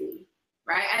DC,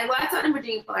 right? I taught in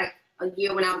Virginia for like a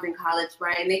year when I was in college,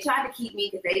 right? And they tried to keep me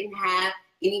because they didn't have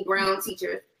any brown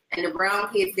teachers. And the brown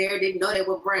kids there didn't know they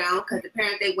were brown because the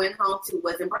parent they went home to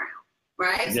wasn't brown,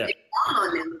 right? So they dawned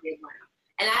on them that they were brown.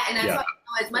 And I thought,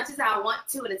 as much as I want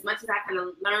to, and as much as I kind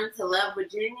of learned to love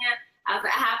Virginia, I was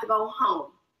like, I have to go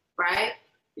home, right?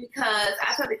 Because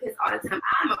I tell the kids all the time,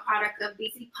 I'm a product of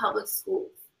DC public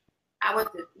schools. I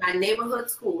went to my neighborhood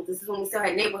schools. This is when we still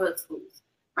had neighborhood schools,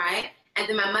 right? And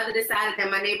then my mother decided that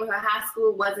my neighborhood high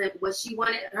school wasn't what she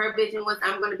wanted. Her vision was,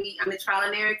 I'm the trial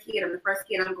and error kid. I'm the first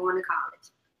kid. I'm going to college.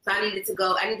 So I needed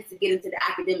to get into the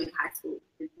academic high school,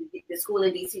 the school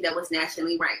in DC that was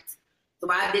nationally ranked. So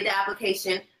I did the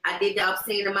application. I did the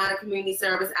obscene amount of community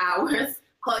service hours,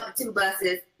 caught the 2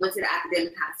 buses, went to the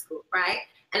academic high school, right?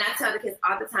 And I tell the kids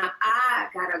all the time, I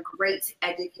got a great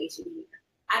education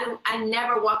here. I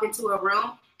never walk into a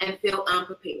room and feel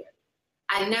unprepared.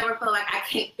 I never feel like I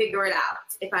can't figure it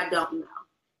out if I don't know.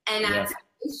 And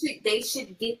they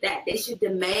should get that. They should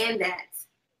demand that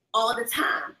all the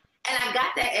time. And I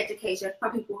got that education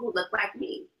from people who look like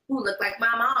me, who look like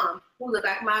my mom, who look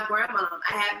like my grandma.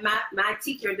 I had my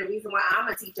teacher, the reason why I'm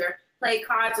a teacher, played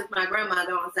cards with my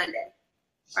grandmother on Sunday,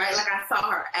 right? Like I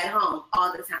saw her at home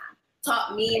all the time.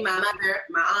 Taught me, my mother,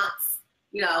 my aunts,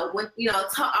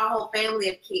 taught our whole family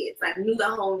of kids, like knew the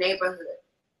whole neighborhood.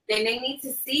 then they need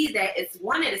to see that it's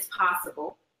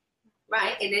possible,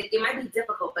 right? And it might be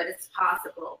difficult, but it's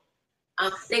possible.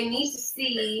 They need to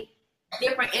see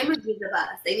different images of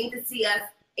us. They need to see us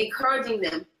encouraging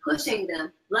them, pushing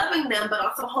them, loving them, but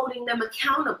also holding them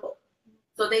accountable.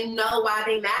 So they know why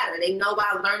they matter. They know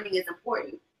why learning is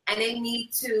important. And they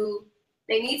need to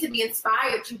be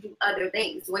inspired to do other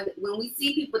things. When we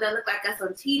see people that look like us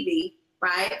on TV,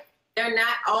 right, they're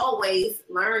not always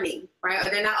learning, right? Or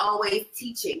they're not always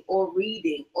teaching or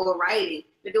reading or writing.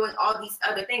 They're doing all these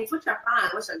other things, which are fine,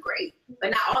 which are great.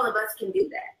 But not all of us can do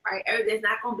that, right? There's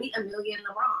not going to be a million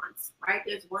LeBrons, right?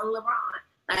 There's one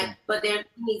LeBron. But we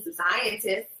need some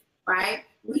scientists, right?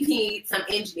 We need some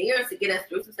engineers to get us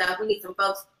through some stuff. We need some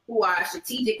folks who are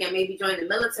strategic and maybe join the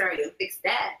military to fix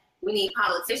that. We need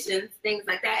politicians, things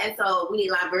like that. And so we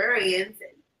need librarians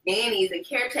and nannies and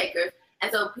caretakers.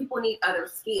 And so people need other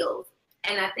skills.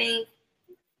 And I think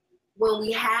when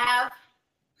we have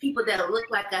people that look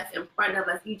like us in front of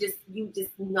us, you just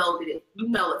know that it's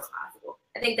possible.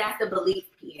 I think that's the belief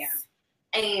piece.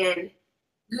 Yeah. And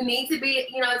you need to be,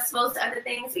 exposed to other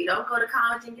things so you don't go to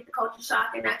college and get the culture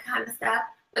shock and that kind of stuff.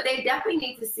 But they definitely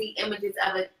need to see images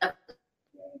of it.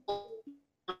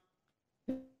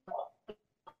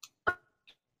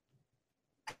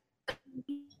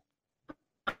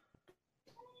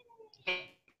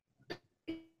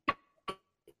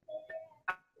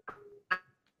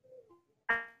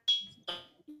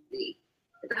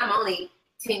 I'm only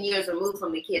 10 years removed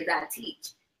from the kids I teach,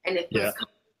 and it feels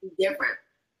completely different.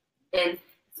 And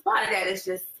part of that is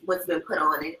just what's been put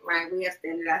on it, right? We have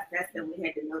standardized testing, we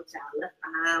had the No Child Left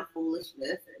Behind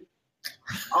foolishness, and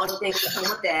all the things that come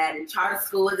with that, and charter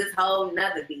school is this whole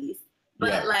nother beast.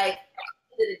 But at the end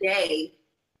of the day,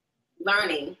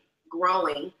 learning,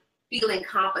 growing, feeling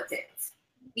competent,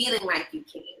 feeling like you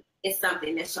can is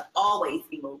something that should always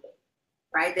be moving,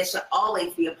 right? That should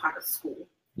always be a part of school.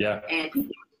 Yeah. And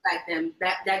people like them,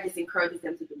 that just encourages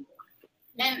them to do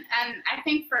more. And I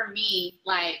think for me,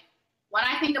 like, when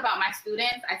I think about my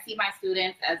students, I see my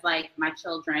students as like my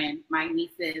children, my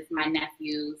nieces, my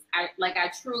nephews. I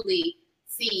truly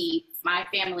see my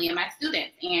family and my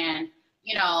students. And,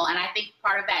 and I think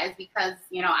part of that is because,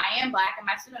 I am Black and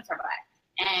my students are Black.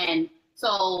 And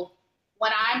so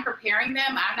when I'm preparing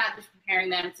them, I'm not just preparing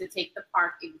them to take the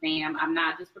PARCC exam. I'm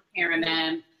not just preparing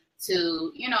them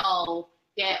to,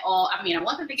 I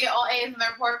want them to get all A's in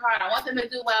their report card. I want them to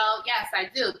do well. Yes, I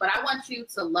do. But I want you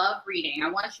to love reading.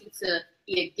 I want you to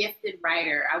be a gifted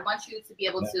writer. I want you to be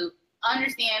able to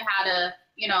understand how to,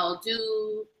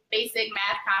 do basic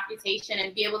math computation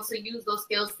and be able to use those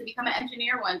skills to become an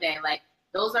engineer one day. Like,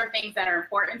 those are things that are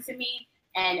important to me.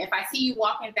 And if I see you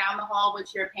walking down the hall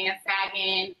with your pants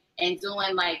sagging and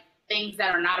doing like things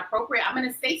that are not appropriate, I'm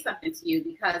going to say something to you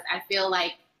because I feel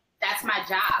like that's my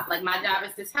job. Like, my job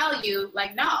is to tell you,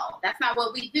 like, no, that's not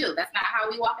what we do. That's not how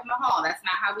we walk in the hall. That's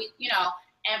not how we,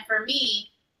 and for me,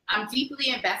 I'm deeply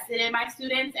invested in my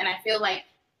students. And I feel like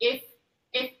if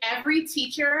every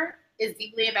teacher is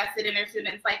deeply invested in their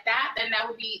students like that, then that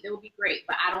would be great.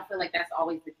 But I don't feel like that's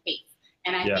always the case.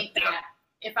 And I think that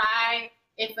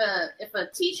if a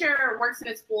teacher works in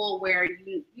a school where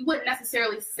you wouldn't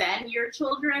necessarily send your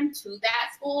children to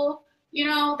that school,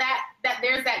 that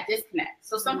there's that disconnect.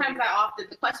 So sometimes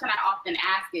the question I often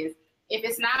ask is, if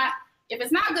it's not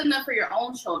good enough for your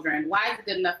own children, why is it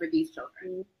good enough for these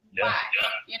children? Yeah. Why?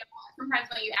 Sometimes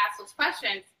when you ask those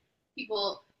questions,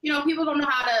 people don't know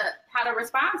how to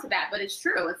respond to that, but it's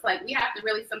true. It's like we have to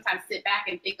really sometimes sit back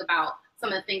and think about some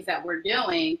of the things that we're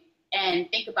doing and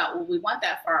think about, well, we want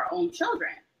that for our own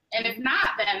children. And if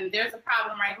not, then there's a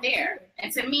problem right there.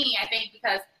 And to me, I think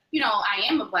because, I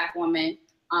am a Black woman,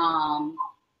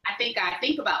 I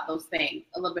think about those things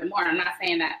a little bit more. I'm not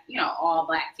saying that, all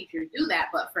Black teachers do that,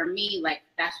 but for me, like,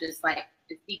 that's just like,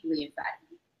 it's deeply inside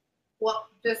me. Well,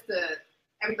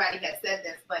 everybody has said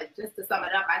this, but just to sum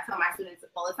it up, I tell my students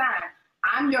all the time,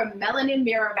 I'm your melanin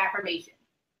mirror of affirmation.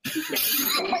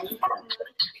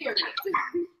 Period.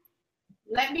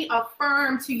 Let me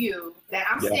affirm to you that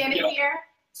I'm standing here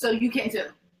so you can too.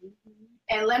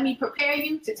 And let me prepare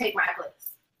you to take my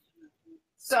place.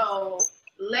 So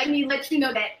let me let you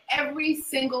know that every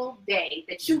single day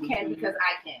that you can, because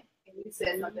I can. And you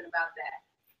said something about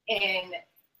that. And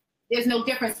there's no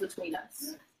difference between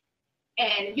us.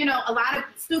 And, a lot of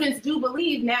students do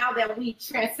believe now that we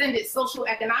transcended social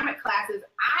economic classes.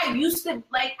 I used to,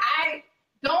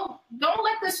 don't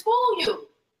let this fool you.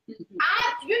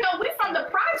 We're from the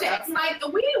projects. We're from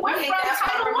Title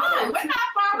I. We're not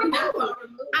far removed.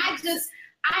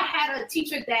 I had a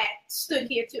teacher that stood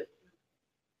here too.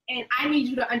 And I need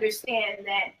you to understand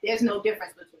that there's no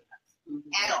difference between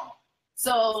us at all.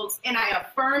 So, and I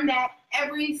affirm that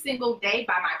every single day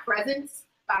by my presence,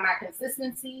 by my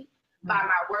consistency, by my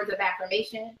words of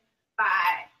affirmation,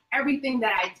 by everything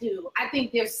that I do. I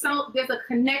think there's a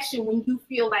connection when you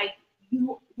feel like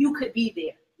you could be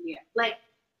there. Yeah. Like,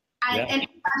 and everybody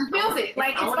feels it.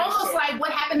 Like, it's almost like what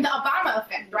happened to Obama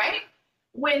effect, right?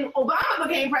 When Obama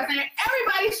became president,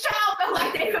 everybody's child felt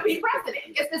like they could be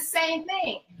president. It's the same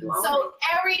thing.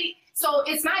 So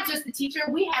it's not just the teacher.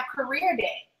 We have career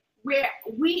day where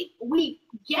we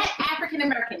get African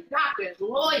American doctors,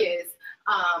 lawyers,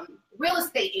 real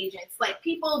estate agents, like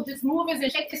people, just movers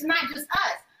and shakers. It's not just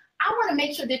us. I want to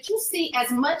make sure that you see as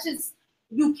much as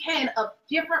you can of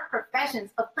different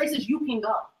professions, of places you can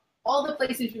go, all the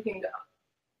places you can go,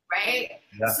 right?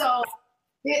 Yeah. So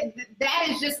that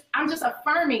is just, I'm just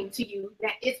affirming to you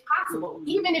that it's possible.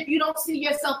 Even if you don't see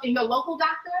yourself in your local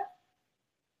doctor,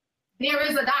 there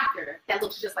is a doctor that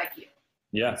looks just like you.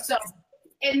 Yeah. So,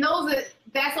 and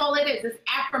that's all it is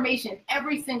affirmation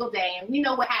every single day. And we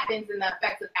know what happens in the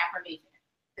effects of affirmation,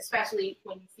 especially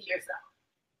when you see yourself.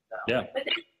 So. Yeah. But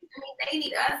they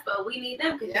need us, but we need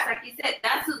them, because just like you said,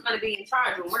 that's who's going to be in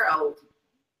charge when we're old.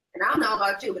 And I don't know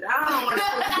about you, but I don't want to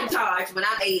be in charge when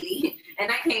I'm 80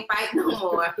 and I can't fight no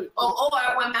more. Or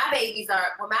when my babies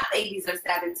are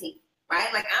 17,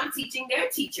 right? Like, I'm teaching their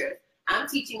teachers, I'm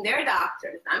teaching their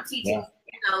doctors, I'm teaching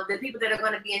the people that are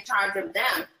going to be in charge of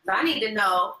them. So I need to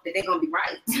know that they're going to be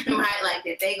right, right? Like,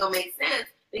 that they're going to make sense,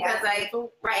 because it has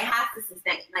to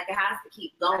sustain, like, it has to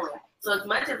keep going. So as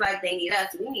much as like they need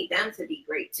us, we need them to be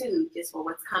great too, just for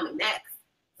what's coming next.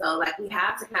 So like, we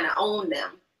have to kind of own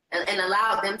them and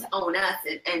allow them to own us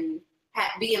and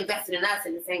be invested in us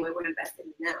in the same way we're invested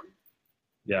in them.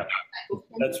 Yeah,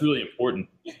 that's really important.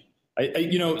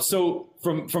 So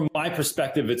from my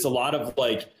perspective, it's a lot of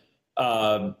like,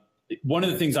 one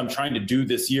of the things I'm trying to do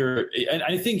this year, and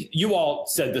I think you all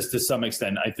said this to some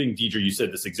extent. I think, Deidre, you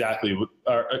said this exactly.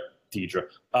 Khadijah,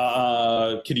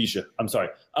 I'm sorry.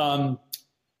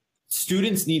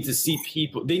 Students need to see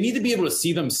people. They need to be able to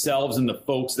see themselves in the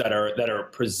folks that are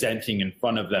presenting in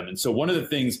front of them. And so one of the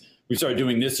things we started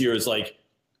doing this year is like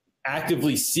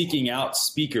actively seeking out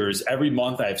speakers. Every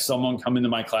month I have someone come into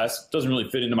my class. It doesn't really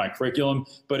fit into my curriculum,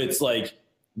 but it's like,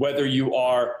 whether you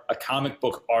are a comic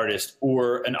book artist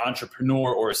or an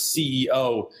entrepreneur or a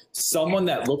CEO, someone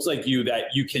that looks like you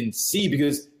that you can see,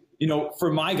 because,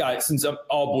 for my guys, since I'm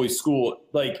all boys school,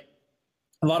 like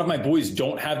a lot of my boys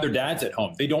don't have their dads at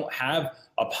home. They don't have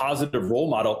a positive role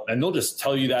model, and they'll just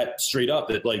tell you that straight up,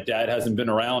 that like dad hasn't been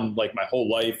around like my whole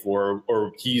life,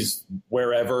 or he's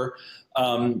wherever.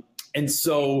 And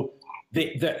so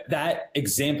that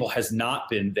example has not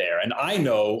been there. And I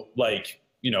know, like,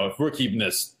 if we're keeping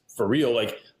this for real,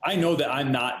 like, I know that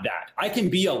I'm not that. I can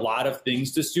be a lot of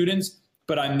things to students,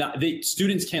 but I'm not.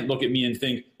 Students can't look at me and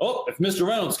think, oh, if Mr.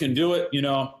 Reynolds can do it,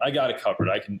 I got it covered.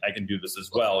 I can do this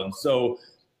as well. And so,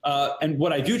 and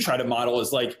what I do try to model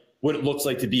is like what it looks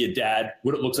like to be a dad,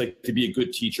 what it looks like to be a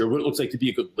good teacher, what it looks like to be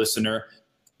a good listener.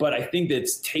 But I think that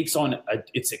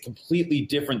it's a completely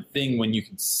different thing when you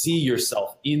can see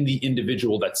yourself in the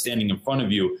individual that's standing in front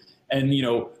of you. And,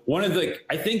 one of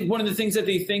the things that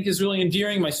they think is really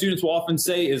endearing, my students will often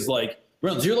say is like,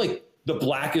 Reynolds, you're like the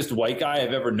blackest white guy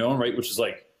I've ever known, right? Which is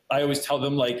like, I always tell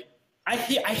them, like, I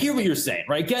hear what you're saying,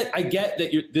 right? I get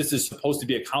that this is supposed to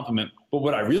be a compliment, but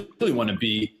what I really want to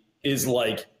be is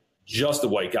like just a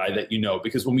white guy that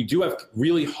because when we do have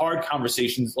really hard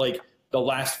conversations, like the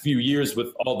last few years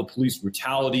with all the police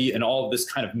brutality and all of this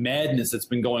kind of madness that's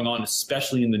been going on,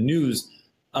 especially in the news,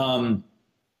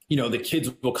 the kids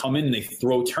will come in and they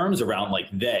throw terms around like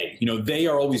they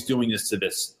are always doing this to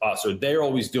this us, or they're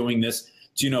always doing this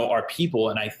to, our people.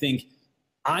 And I think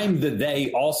I'm the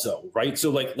they also, right?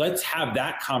 So like, let's have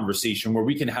that conversation where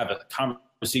we can have a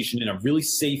conversation in a really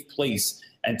safe place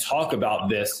and talk about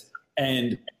this.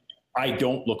 And I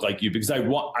don't look like you, because I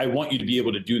want you to be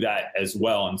able to do that as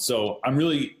well. And so I'm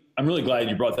really glad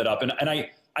you brought that up. And I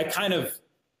kind of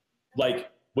like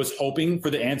was hoping for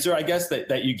the answer, I guess,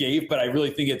 that you gave, but I really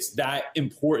think it's that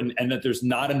important, and that there's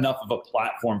not enough of a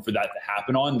platform for that to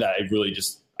happen on, that I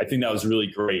think that was really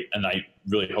great. And I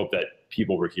really hope that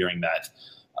people were hearing that.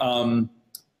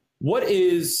 What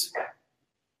is,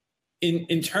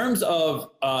 in terms of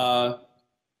what's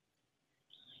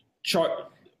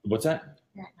that?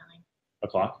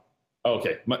 9:00? Oh,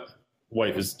 okay. My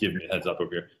wife is giving me a heads up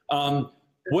over here.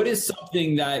 What is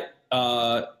something that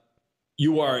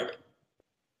you are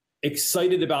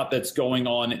excited about that's going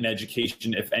on in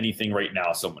education, if anything, right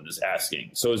now, someone is asking?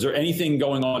 So is there anything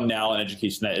going on now in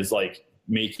education that is like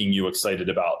making you excited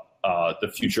about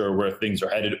the future, where things are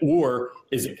headed, or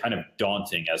is it kind of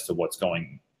daunting as to what's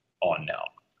going on now?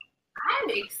 I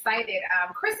excited.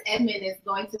 Chris Edmond is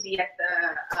going to be at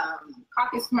the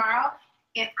caucus tomorrow,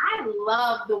 and I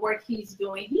love the work he's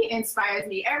doing. He inspires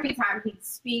me every time he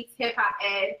speaks hip hop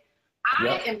ed.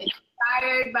 I am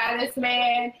inspired by this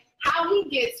man, how he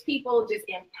gets people just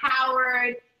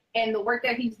empowered, and the work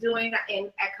that he's doing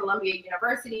at Columbia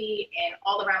University and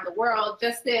all around the world,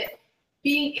 just to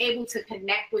being able to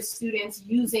connect with students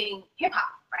using hip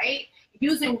hop, right?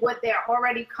 Using what they're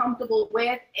already comfortable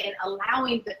with and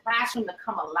allowing the classroom to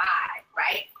come alive,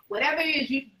 right? Whatever it is,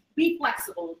 you be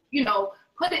flexible,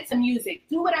 put it to music,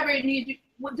 do whatever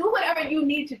you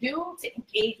need to do to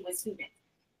engage with students.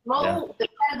 Roll the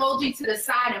pedagogy to the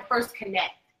side and first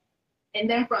connect. And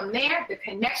then from there, the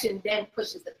connection then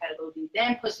pushes the pedagogy,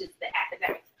 then pushes the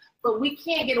academics. But we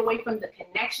can't get away from the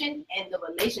connection and the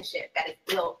relationship that is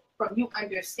built from you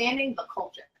understanding the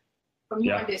culture, from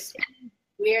you understanding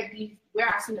where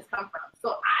our students come from.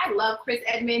 So I love Chris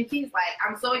Edmond.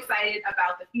 I'm so excited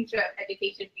about the future of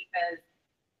education because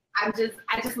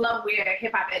I just love where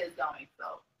hip hop ed is going.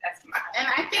 So that's my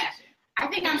passion. I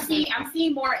think I'm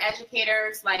seeing more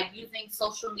educators like using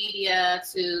social media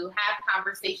to have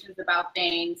conversations about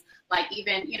things, like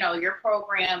even, your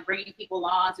program, bringing people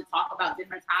on to talk about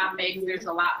different topics. There's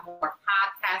a lot more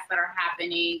podcasts that are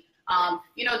happening.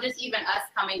 Just even us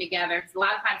coming together. Because a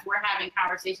lot of times we're having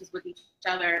conversations with each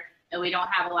other and we don't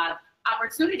have a lot of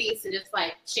opportunities to just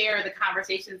share the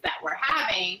conversations that we're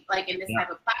having, in this type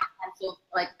of platform. So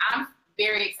I'm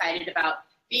very excited about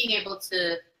being able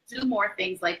to do more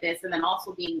things like this, and then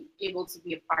also being able to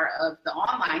be a part of the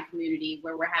online community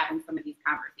where we're having some of these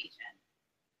conversations.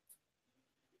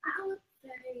 I would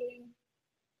say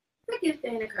it's a good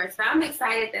thing to curse. I'm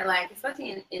excited that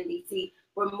especially in DC,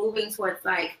 we're moving towards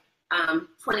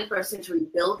 21st century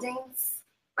buildings,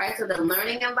 right? So the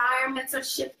learning environments are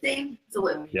shifting. So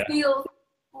it feels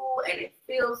cool and it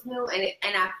feels new, and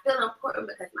I feel important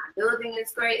because my building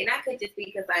is great. And that could just be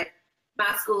because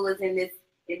my school is in this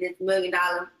 $1 million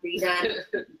redone,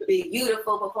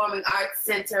 beautiful performing arts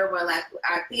center where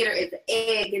our theater is the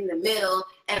egg in the middle,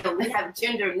 and we have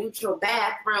gender neutral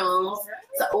bathrooms.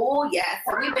 So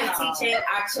so we've been teaching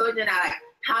our children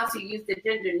how to use the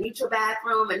gender neutral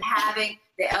bathroom and having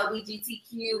the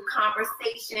LGBTQ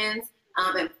conversations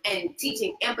and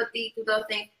teaching empathy through those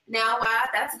things. Now,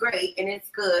 that's great and it's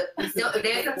good. Still,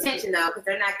 there's some tension though because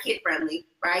they're not kid friendly,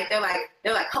 right? They're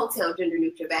like hotel gender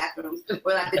neutral bathrooms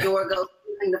where the door goes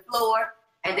in the floor,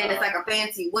 and then it's a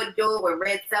fancy wood door with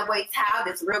red subway tile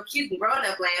that's real cute in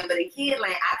grown-up land, but in kid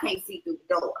land, I can't see through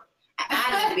the door.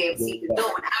 I need to be able to see through the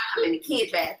door when I'm in the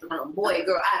kid bathroom. Boy,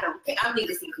 girl, I don't care. I need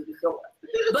to see through the door.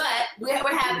 But we're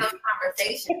having those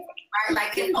conversations,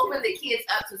 right? It opens the kids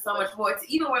up to so much more. To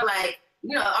even where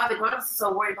all the grown-ups are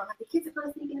so worried about the kids are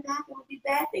going to sneak in the bathroom and do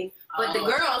bad things. But the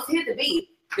girls, here's the beat.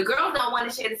 The girls don't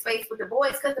want to share the space with the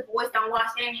boys because the boys don't wash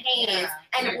their hands,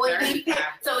 and the boys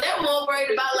so they're more worried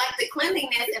about the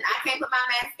cleanliness. And I can't put my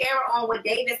mascara on with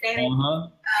David standing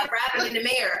rapping in the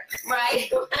mirror, right?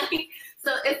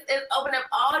 So it's opened up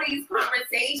all these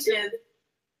conversations,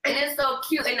 and it's so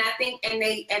cute. And I think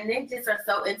they just are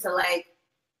so into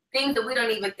things that we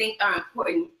don't even think are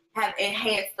important have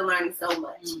enhanced the learning so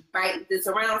much, right? The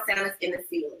surround sound is in the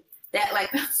ceiling. That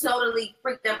totally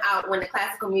freaked them out when the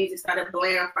classical music started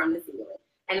blaring from the ceiling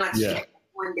and shut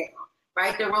one down,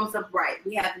 right? The rooms are bright.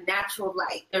 We have natural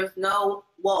light. There's no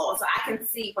wall. So I can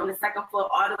see from the second floor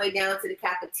all the way down to the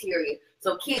cafeteria.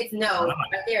 So kids know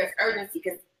that there is urgency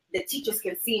because the teachers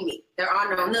can see me. There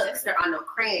are no nooks. There are no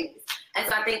crannies. And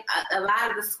so I think a lot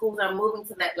of the schools are moving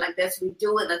to that, let's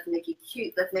redo it. Let's make it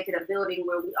cute. Let's make it a building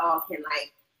where we all can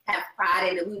have pride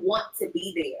in it. We want to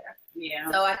be there.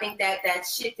 Yeah. So I think that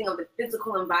shifting of the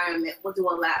physical environment will do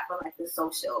a lot for the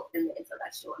social and the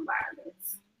intellectual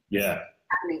environments. Yeah.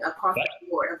 Happening across the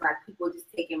board of people just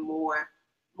taking more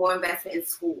investment in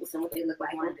schools and what they look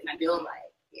like and what they feel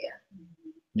like. Yeah.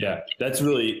 Yeah, that's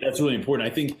really important.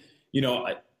 I think,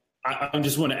 I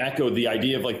just want to echo the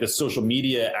idea of the social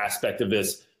media aspect of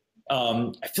this.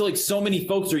 I feel like so many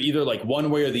folks are either one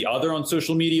way or the other on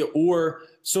social media, or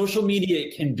social media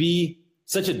can be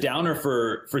such a downer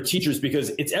for teachers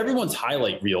because it's everyone's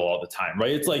highlight reel all the time,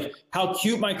 right? It's how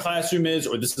cute my classroom is,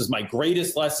 or this is my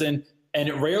greatest lesson. And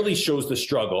it rarely shows the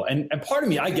struggle. And part of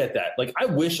me, I get that. I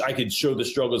wish I could show the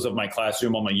struggles of my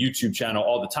classroom on my YouTube channel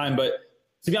all the time. But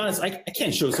to be honest, I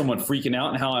can't show someone freaking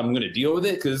out and how I'm going to deal with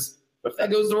it, because if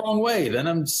that goes the wrong way, then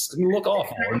I'm just going to look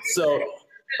awful. And so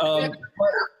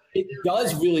it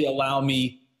does really allow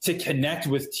me to connect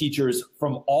with teachers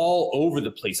from all over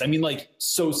the place. I mean,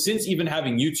 so since even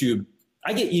having YouTube,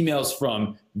 I get emails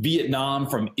from Vietnam,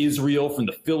 from Israel, from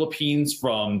the Philippines,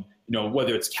 from,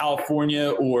 whether it's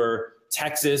California or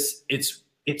Texas.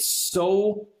 It's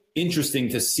so interesting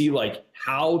to see like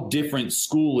how different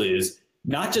school is,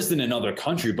 not just in another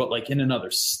country, but like in another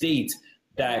state.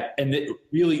 And it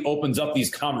really opens up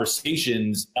these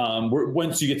conversations where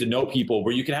once you get to know people,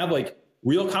 where you can have like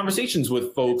real conversations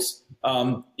with folks,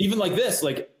 even like this.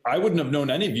 Like I wouldn't have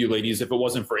known any of you ladies if it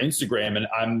wasn't for Instagram, and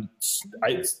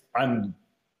I'm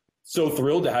so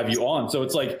thrilled to have you on. So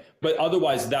it's like, but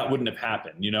otherwise that wouldn't have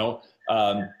happened, you know.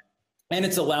 And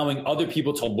it's allowing other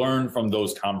people to learn from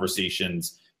those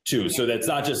conversations too. So that's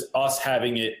not just us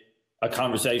having a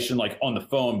conversation like on the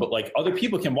phone, but like other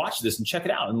people can watch this and check it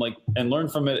out and learn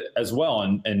from it as well,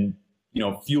 and you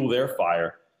know, fuel their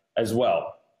fire as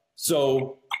well.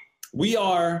 So we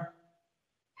are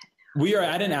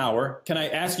at an hour. Can I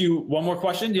ask you one more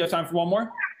question? Do you have time for one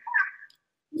more?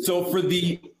 So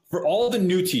for all the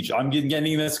new teachers, I'm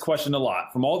getting this question a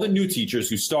lot, from all the new teachers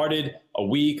who started a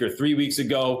week or 3 weeks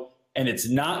ago and it's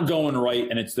not going right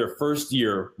and it's their first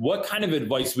year, what kind of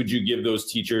advice would you give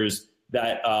those teachers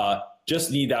that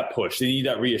just need that push? They need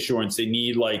that reassurance. They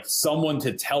need like someone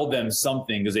to tell them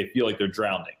something because they feel like they're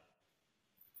drowning.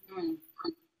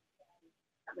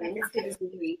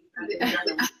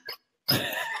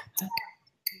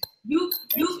 You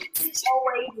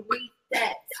always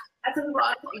reset. I tell people all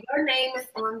the time, your name is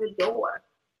on the door,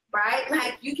 right?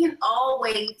 Like you can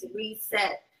always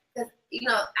reset. Because, you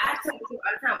know, I tell people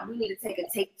all the time, we need to take a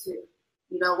take two.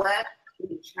 You know what? We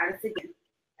need to try this again.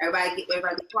 Everybody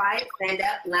be quiet, stand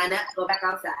up, line up, go back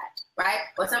outside, right?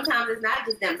 But sometimes it's not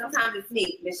just them. Sometimes it's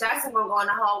me. Miss Jackson gonna go in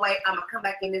the hallway. I'm gonna come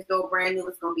back in this door brand new.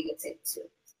 It's gonna be a take two,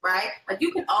 right? Like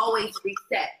you can always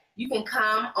reset. You can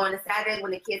come on a Saturday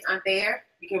when the kids aren't there.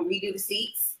 You can redo the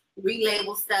seats,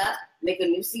 relabel stuff, make a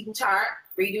new seating chart,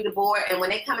 redo the board. And when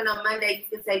they come in on Monday,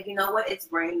 you can say, you know what? It's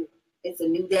brand new. It's a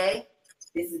new day.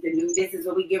 This is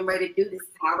what we're getting ready to do. This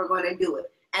is how we're going to do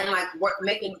it. And like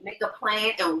make a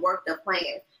plan and work the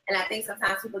plan. And I think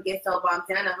sometimes people get so bogged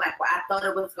down of like, well, I thought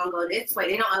it was going to go this way.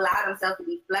 They don't allow themselves to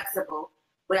be flexible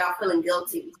without feeling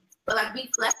guilty. But like, be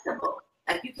flexible.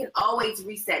 Like you can always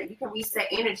reset. You can reset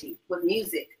energy with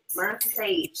music. Learn to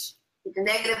sage. Get the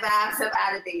negative vibes up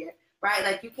out of there, right?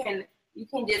 Like you can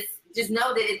just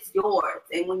know that it's yours.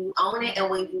 And when you own it and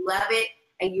when you love it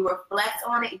and you reflect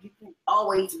on it, you can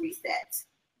always reset,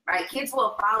 right? Kids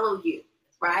will follow you,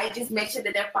 right? Just make sure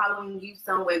that they're following you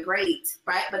somewhere great,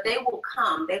 right? But they will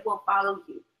come. They will follow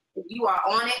you. If you are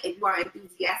on it, if you are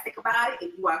enthusiastic about it,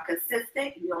 if you are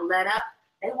consistent, you don't let up,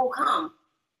 they will come,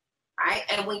 right?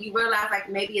 And when you realize like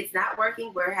maybe it's not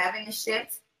working, we're having a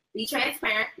shift, be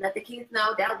transparent. Let the kids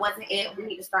know that wasn't it. We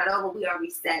need to start over. We are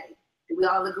resetting. Do we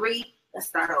all agree? Let's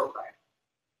start over.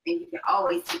 And you can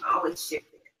always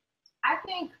shift it. I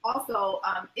think also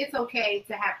it's okay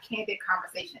to have candid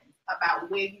conversations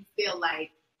about where you feel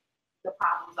like the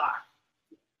problems are.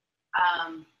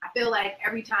 I feel like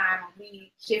every time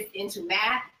we shift into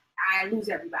math, I lose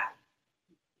everybody.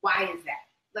 Why is that?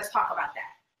 Let's talk about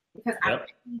that. Because I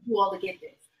need you all to get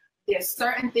this. There's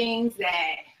certain things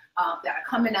that are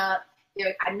coming up.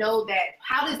 I know that,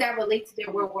 how does that relate to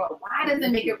their real world? Why does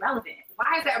it make it relevant?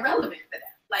 Why is that relevant for them?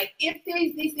 Like, if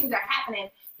these things are happening,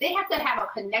 they have to have a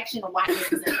connection of why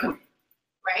this is important,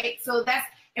 right? So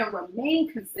and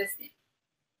remain consistent.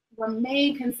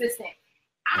 Remain consistent.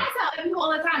 I tell people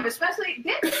all the time, especially,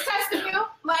 this is testing you.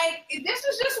 Like, this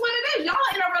is just what it is. Y'all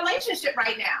in a relationship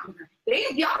right now.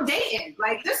 Y'all dating.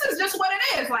 Like, this is just what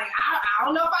it is. Like, I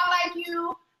don't know if I like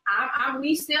you.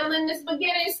 We still in this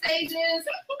beginning stages.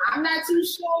 I'm not too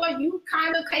sure. You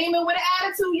kind of came in with an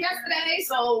attitude yesterday,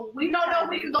 so we don't know if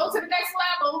we can go to the next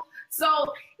level.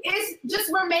 So it's just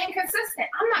remain consistent.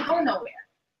 I'm not going nowhere.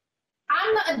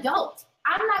 I'm the adult.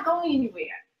 I'm not going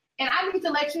anywhere. And I need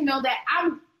to let you know that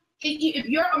if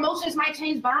your emotions might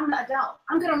change, but I'm the adult.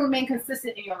 I'm going to remain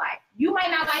consistent in your life. You might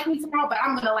not like me tomorrow, but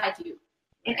I'm going to like you.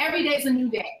 And every day is a new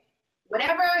day.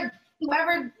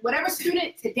 Whatever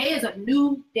student, today is a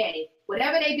new day.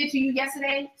 Whatever they did to you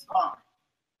yesterday, it's gone.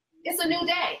 It's a new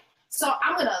day. So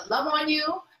I'm going to love on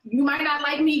you. You might not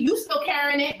like me. You still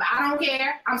carrying it, but I don't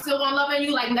care. I'm still going to love on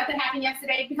you like nothing happened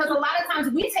yesterday. Because a lot of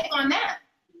times we take on them.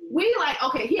 We like,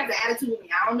 okay, he has an attitude with me.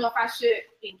 I don't know if I should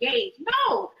engage.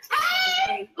 No.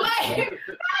 Hey, like, no, you still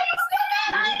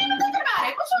mad. I didn't even think about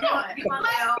it. What you doing?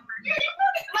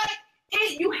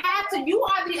 You have to, you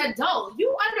are the adult.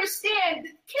 You understand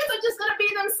kids are just going to be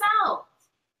themselves.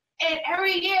 And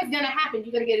every year is going to happen.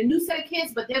 You're going to get a new set of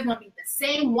kids, but there's going to be the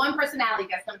same one personality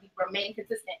that's going to remain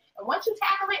consistent. And once you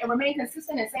tackle it and remain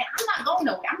consistent and say, I'm not going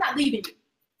nowhere, I'm not leaving you.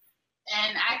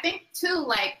 And I think too,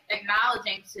 like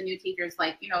acknowledging to new teachers,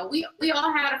 like, you know, we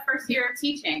all had a first year of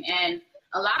teaching, and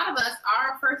a lot of us,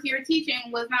 our first year of teaching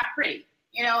was not pretty.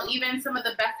 even some of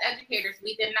the best educators,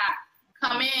 we did not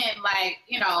come in like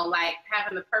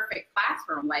having the perfect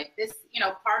classroom. Like this,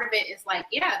 part of it is like,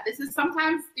 yeah, this is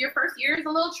sometimes your first year is a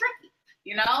little tricky,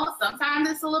 sometimes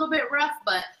it's a little bit rough,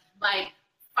 but like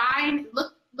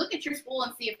look at your school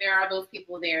and see if there are those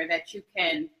people there that you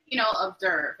can,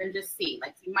 observe and just see.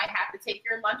 Like you might have to take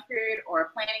your lunch period or a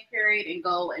planning period and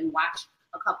go and watch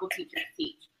a couple teachers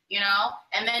teach,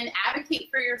 and then advocate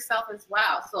for yourself as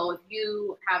well. So if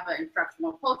you have an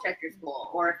instructional coach at your school,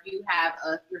 or if you have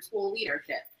your school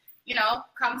leadership,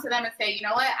 come to them and say, you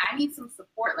know what, I need some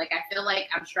support. Like I feel like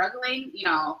I'm struggling,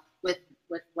 with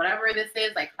whatever this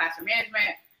is, like classroom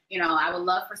management. I would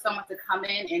love for someone to come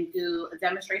in and do a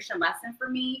demonstration lesson for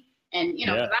me. And,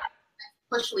 I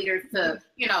push leaders to,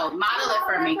 model it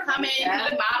for me. Come in,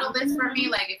 can you model this for me?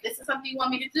 Like, if this is something you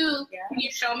want me to do, can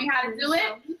you show me how to do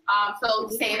it? So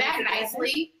say that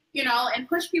nicely, and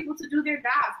push people to do their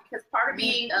jobs, because part of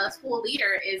being a school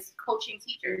leader is coaching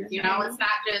teachers. It's not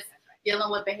just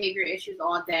dealing with behavior issues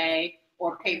all day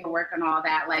or paperwork and all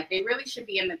that. Like, they really should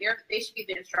be they should be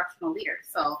the instructional leaders.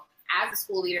 So as the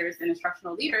school leaders and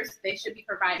instructional leaders, they should be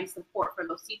providing support for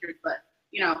those teachers. But,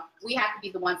 we have to be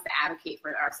the ones to advocate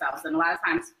for ourselves. And a lot of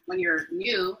times when you're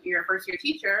new, you're a first year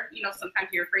teacher, sometimes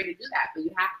you're afraid to do that, but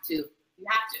you have to,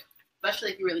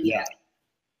 especially if you really need it.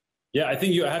 Yeah, I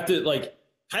think you have to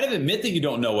kind of admit that you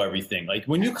don't know everything. Like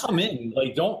when you come in,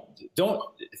 like don't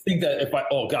think that if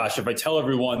I tell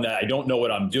everyone that I don't know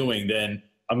what I'm doing, then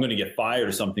I'm going to get fired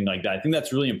or something like that. I think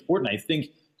that's really important. I think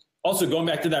also going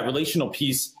back to that relational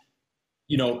piece,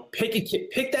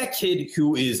 pick that kid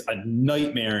who is a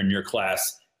nightmare in your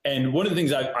class. And one of the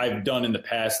things I've done in the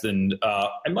past, and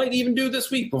I might even do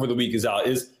this week before the week is out,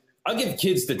 is I'll give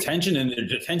kids detention, and their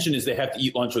detention is they have to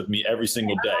eat lunch with me every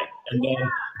single day. And then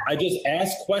I just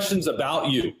ask questions about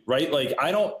you, right? Like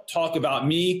I don't talk about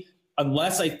me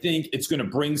unless I think it's going to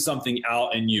bring something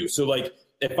out in you. So like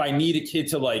if I need a kid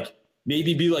to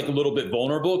maybe be a little bit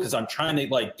vulnerable because I'm trying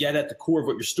to get at the core of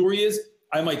what your story is,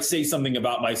 I might say something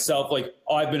about myself, like,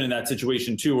 oh, I've been in that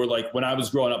situation too, or like when I was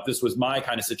growing up, this was my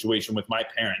kind of situation with my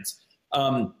parents.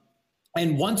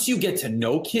 And once you get to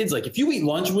know kids, like if you eat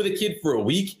lunch with a kid for a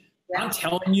week, I'm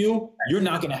telling you, you're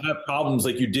not going to have problems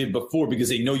like you did before because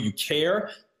they know you care.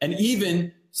 And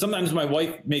even sometimes my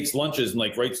wife makes lunches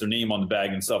and writes their name on the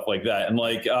bag and stuff like that. And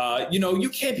you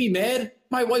can't be mad.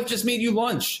 My wife just made you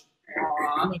lunch.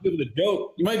 You might be able to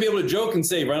joke. You might be able to joke and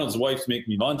say Reynolds' wife's make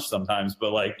me lunch sometimes,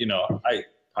 but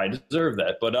I deserve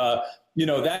that. But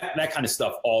that kind of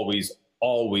stuff always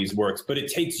works. But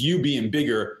it takes you being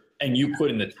bigger and you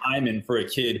putting the time in for a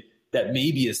kid that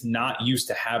maybe is not used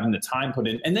to having the time put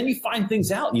in. And then you find things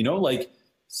out, like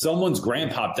someone's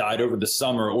grandpa died over the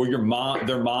summer, or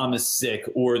their mom is sick,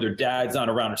 or their dad's not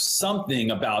around, or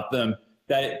something about them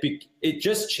that it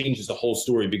just changes the whole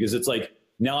story, because it's like,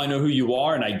 now I know who you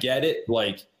are and I get it.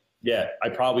 I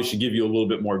probably should give you a little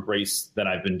bit more grace than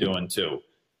I've been doing too.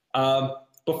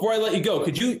 Before I let you go,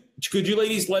 could you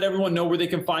ladies let everyone know where they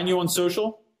can find you on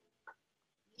social?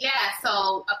 Yeah,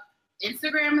 so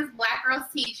Instagram is Black Girls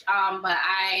Teach, but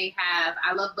I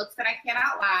love books that I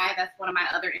cannot lie. That's one of my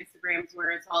other Instagrams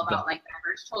where it's all about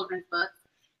diverse children's books.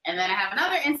 And then I have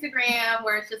another Instagram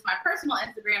where it's just my personal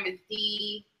Instagram is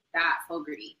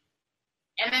d.fogarty.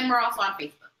 And then we're also on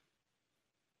Facebook.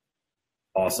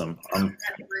 Awesome. I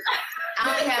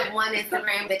only have one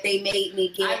Instagram that they made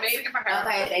me get. I made it for her.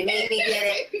 Okay, they made me get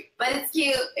it. But it's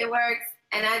cute. It works.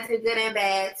 And I do good and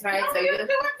bad, right? So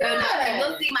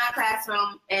you'll see my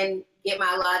classroom and get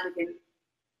my logic in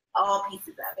all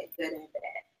pieces of it, good and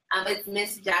bad. It's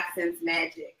Miss Jackson's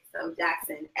Magic. So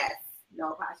Jackson S,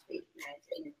 no apostrophe,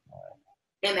 Magic.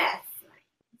 MS.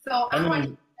 So I'm on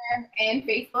Instagram and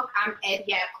Facebook. I'm Ed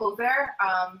Gap Closer,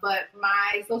 but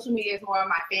my social media is more of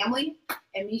my family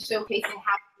and me showcasing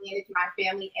how to manage my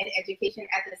family and education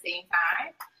at the same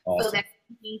time. Awesome. So that's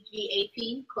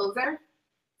EGAP Closer.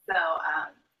 So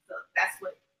that's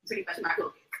what pretty much my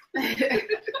goal is.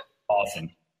 Awesome.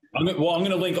 I'm going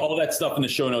to link all that stuff in the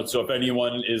show notes. So if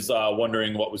anyone is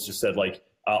wondering what was just said,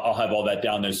 I'll have all that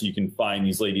down there so you can find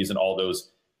these ladies in all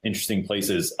those interesting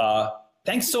places.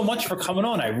 Thanks so much for coming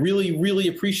on. I really, really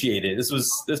appreciate it. This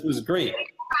was great.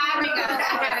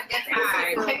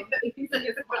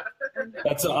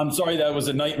 I'm sorry that was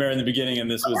a nightmare in the beginning, and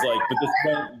this was but this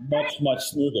went much, much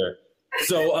smoother.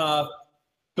 So,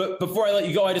 but before I let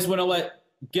you go, I just want to let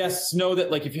guests know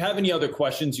that if you have any other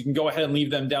questions, you can go ahead and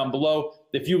leave them down below.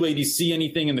 If you ladies see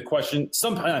anything in the question,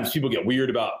 sometimes people get weird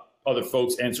about other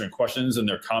folks answering questions in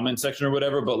their comment section or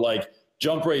whatever, but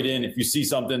jump right in. If you see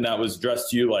something that was addressed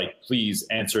to you, please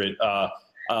answer it.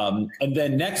 And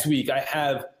then next week, I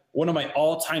have one of my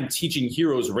all-time teaching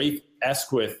heroes, Rafe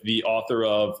Esquith, the author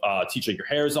of Teach Like Your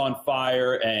Hair's on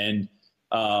Fire and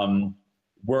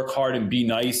Work Hard and Be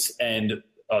Nice and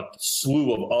a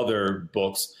slew of other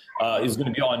books, is going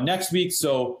to be on next week.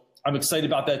 So I'm excited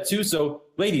about that too. So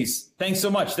ladies, thanks so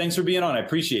much. Thanks for being on. I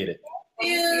appreciate it.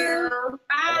 Thank you.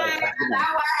 Bye.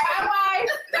 Bye-bye.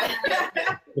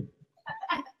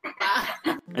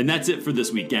 And that's it for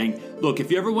this week, gang. Look, if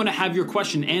you ever want to have your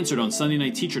question answered on Sunday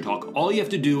Night Teacher Talk, all you have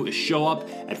to do is show up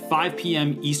at 5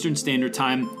 p.m. Eastern Standard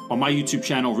Time on my YouTube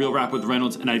channel, Real Rap with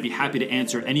Reynolds, and I'd be happy to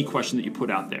answer any question that you put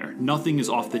out there. Nothing is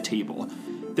off the table.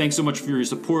 Thanks so much for your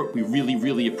support. We really,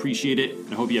 really appreciate it,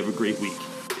 and I hope you have a great week.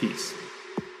 Peace.